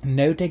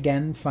 Note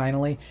again,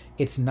 finally,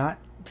 it's not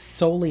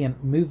solely a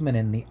movement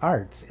in the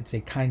arts. It's a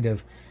kind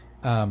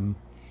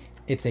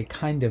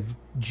of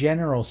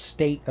general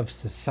state of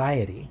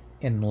society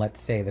in,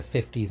 let's say, the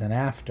 50s and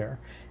after.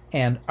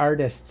 And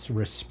artists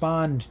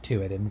respond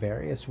to it in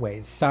various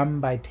ways,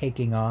 some by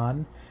taking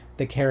on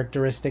the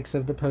characteristics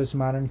of the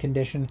postmodern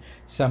condition,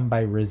 some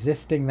by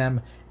resisting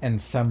them, and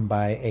some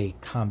by a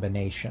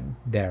combination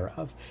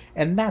thereof.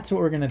 And that's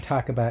what we're going to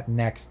talk about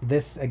next.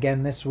 This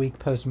week,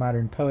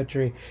 postmodern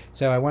poetry.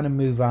 So I want to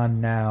move on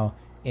now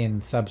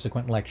in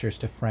subsequent lectures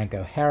to Frank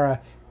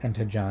O'Hara and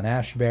to John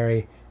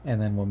Ashbery,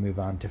 and then we'll move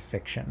on to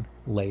fiction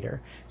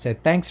later. So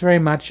thanks very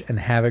much and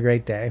have a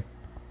great day.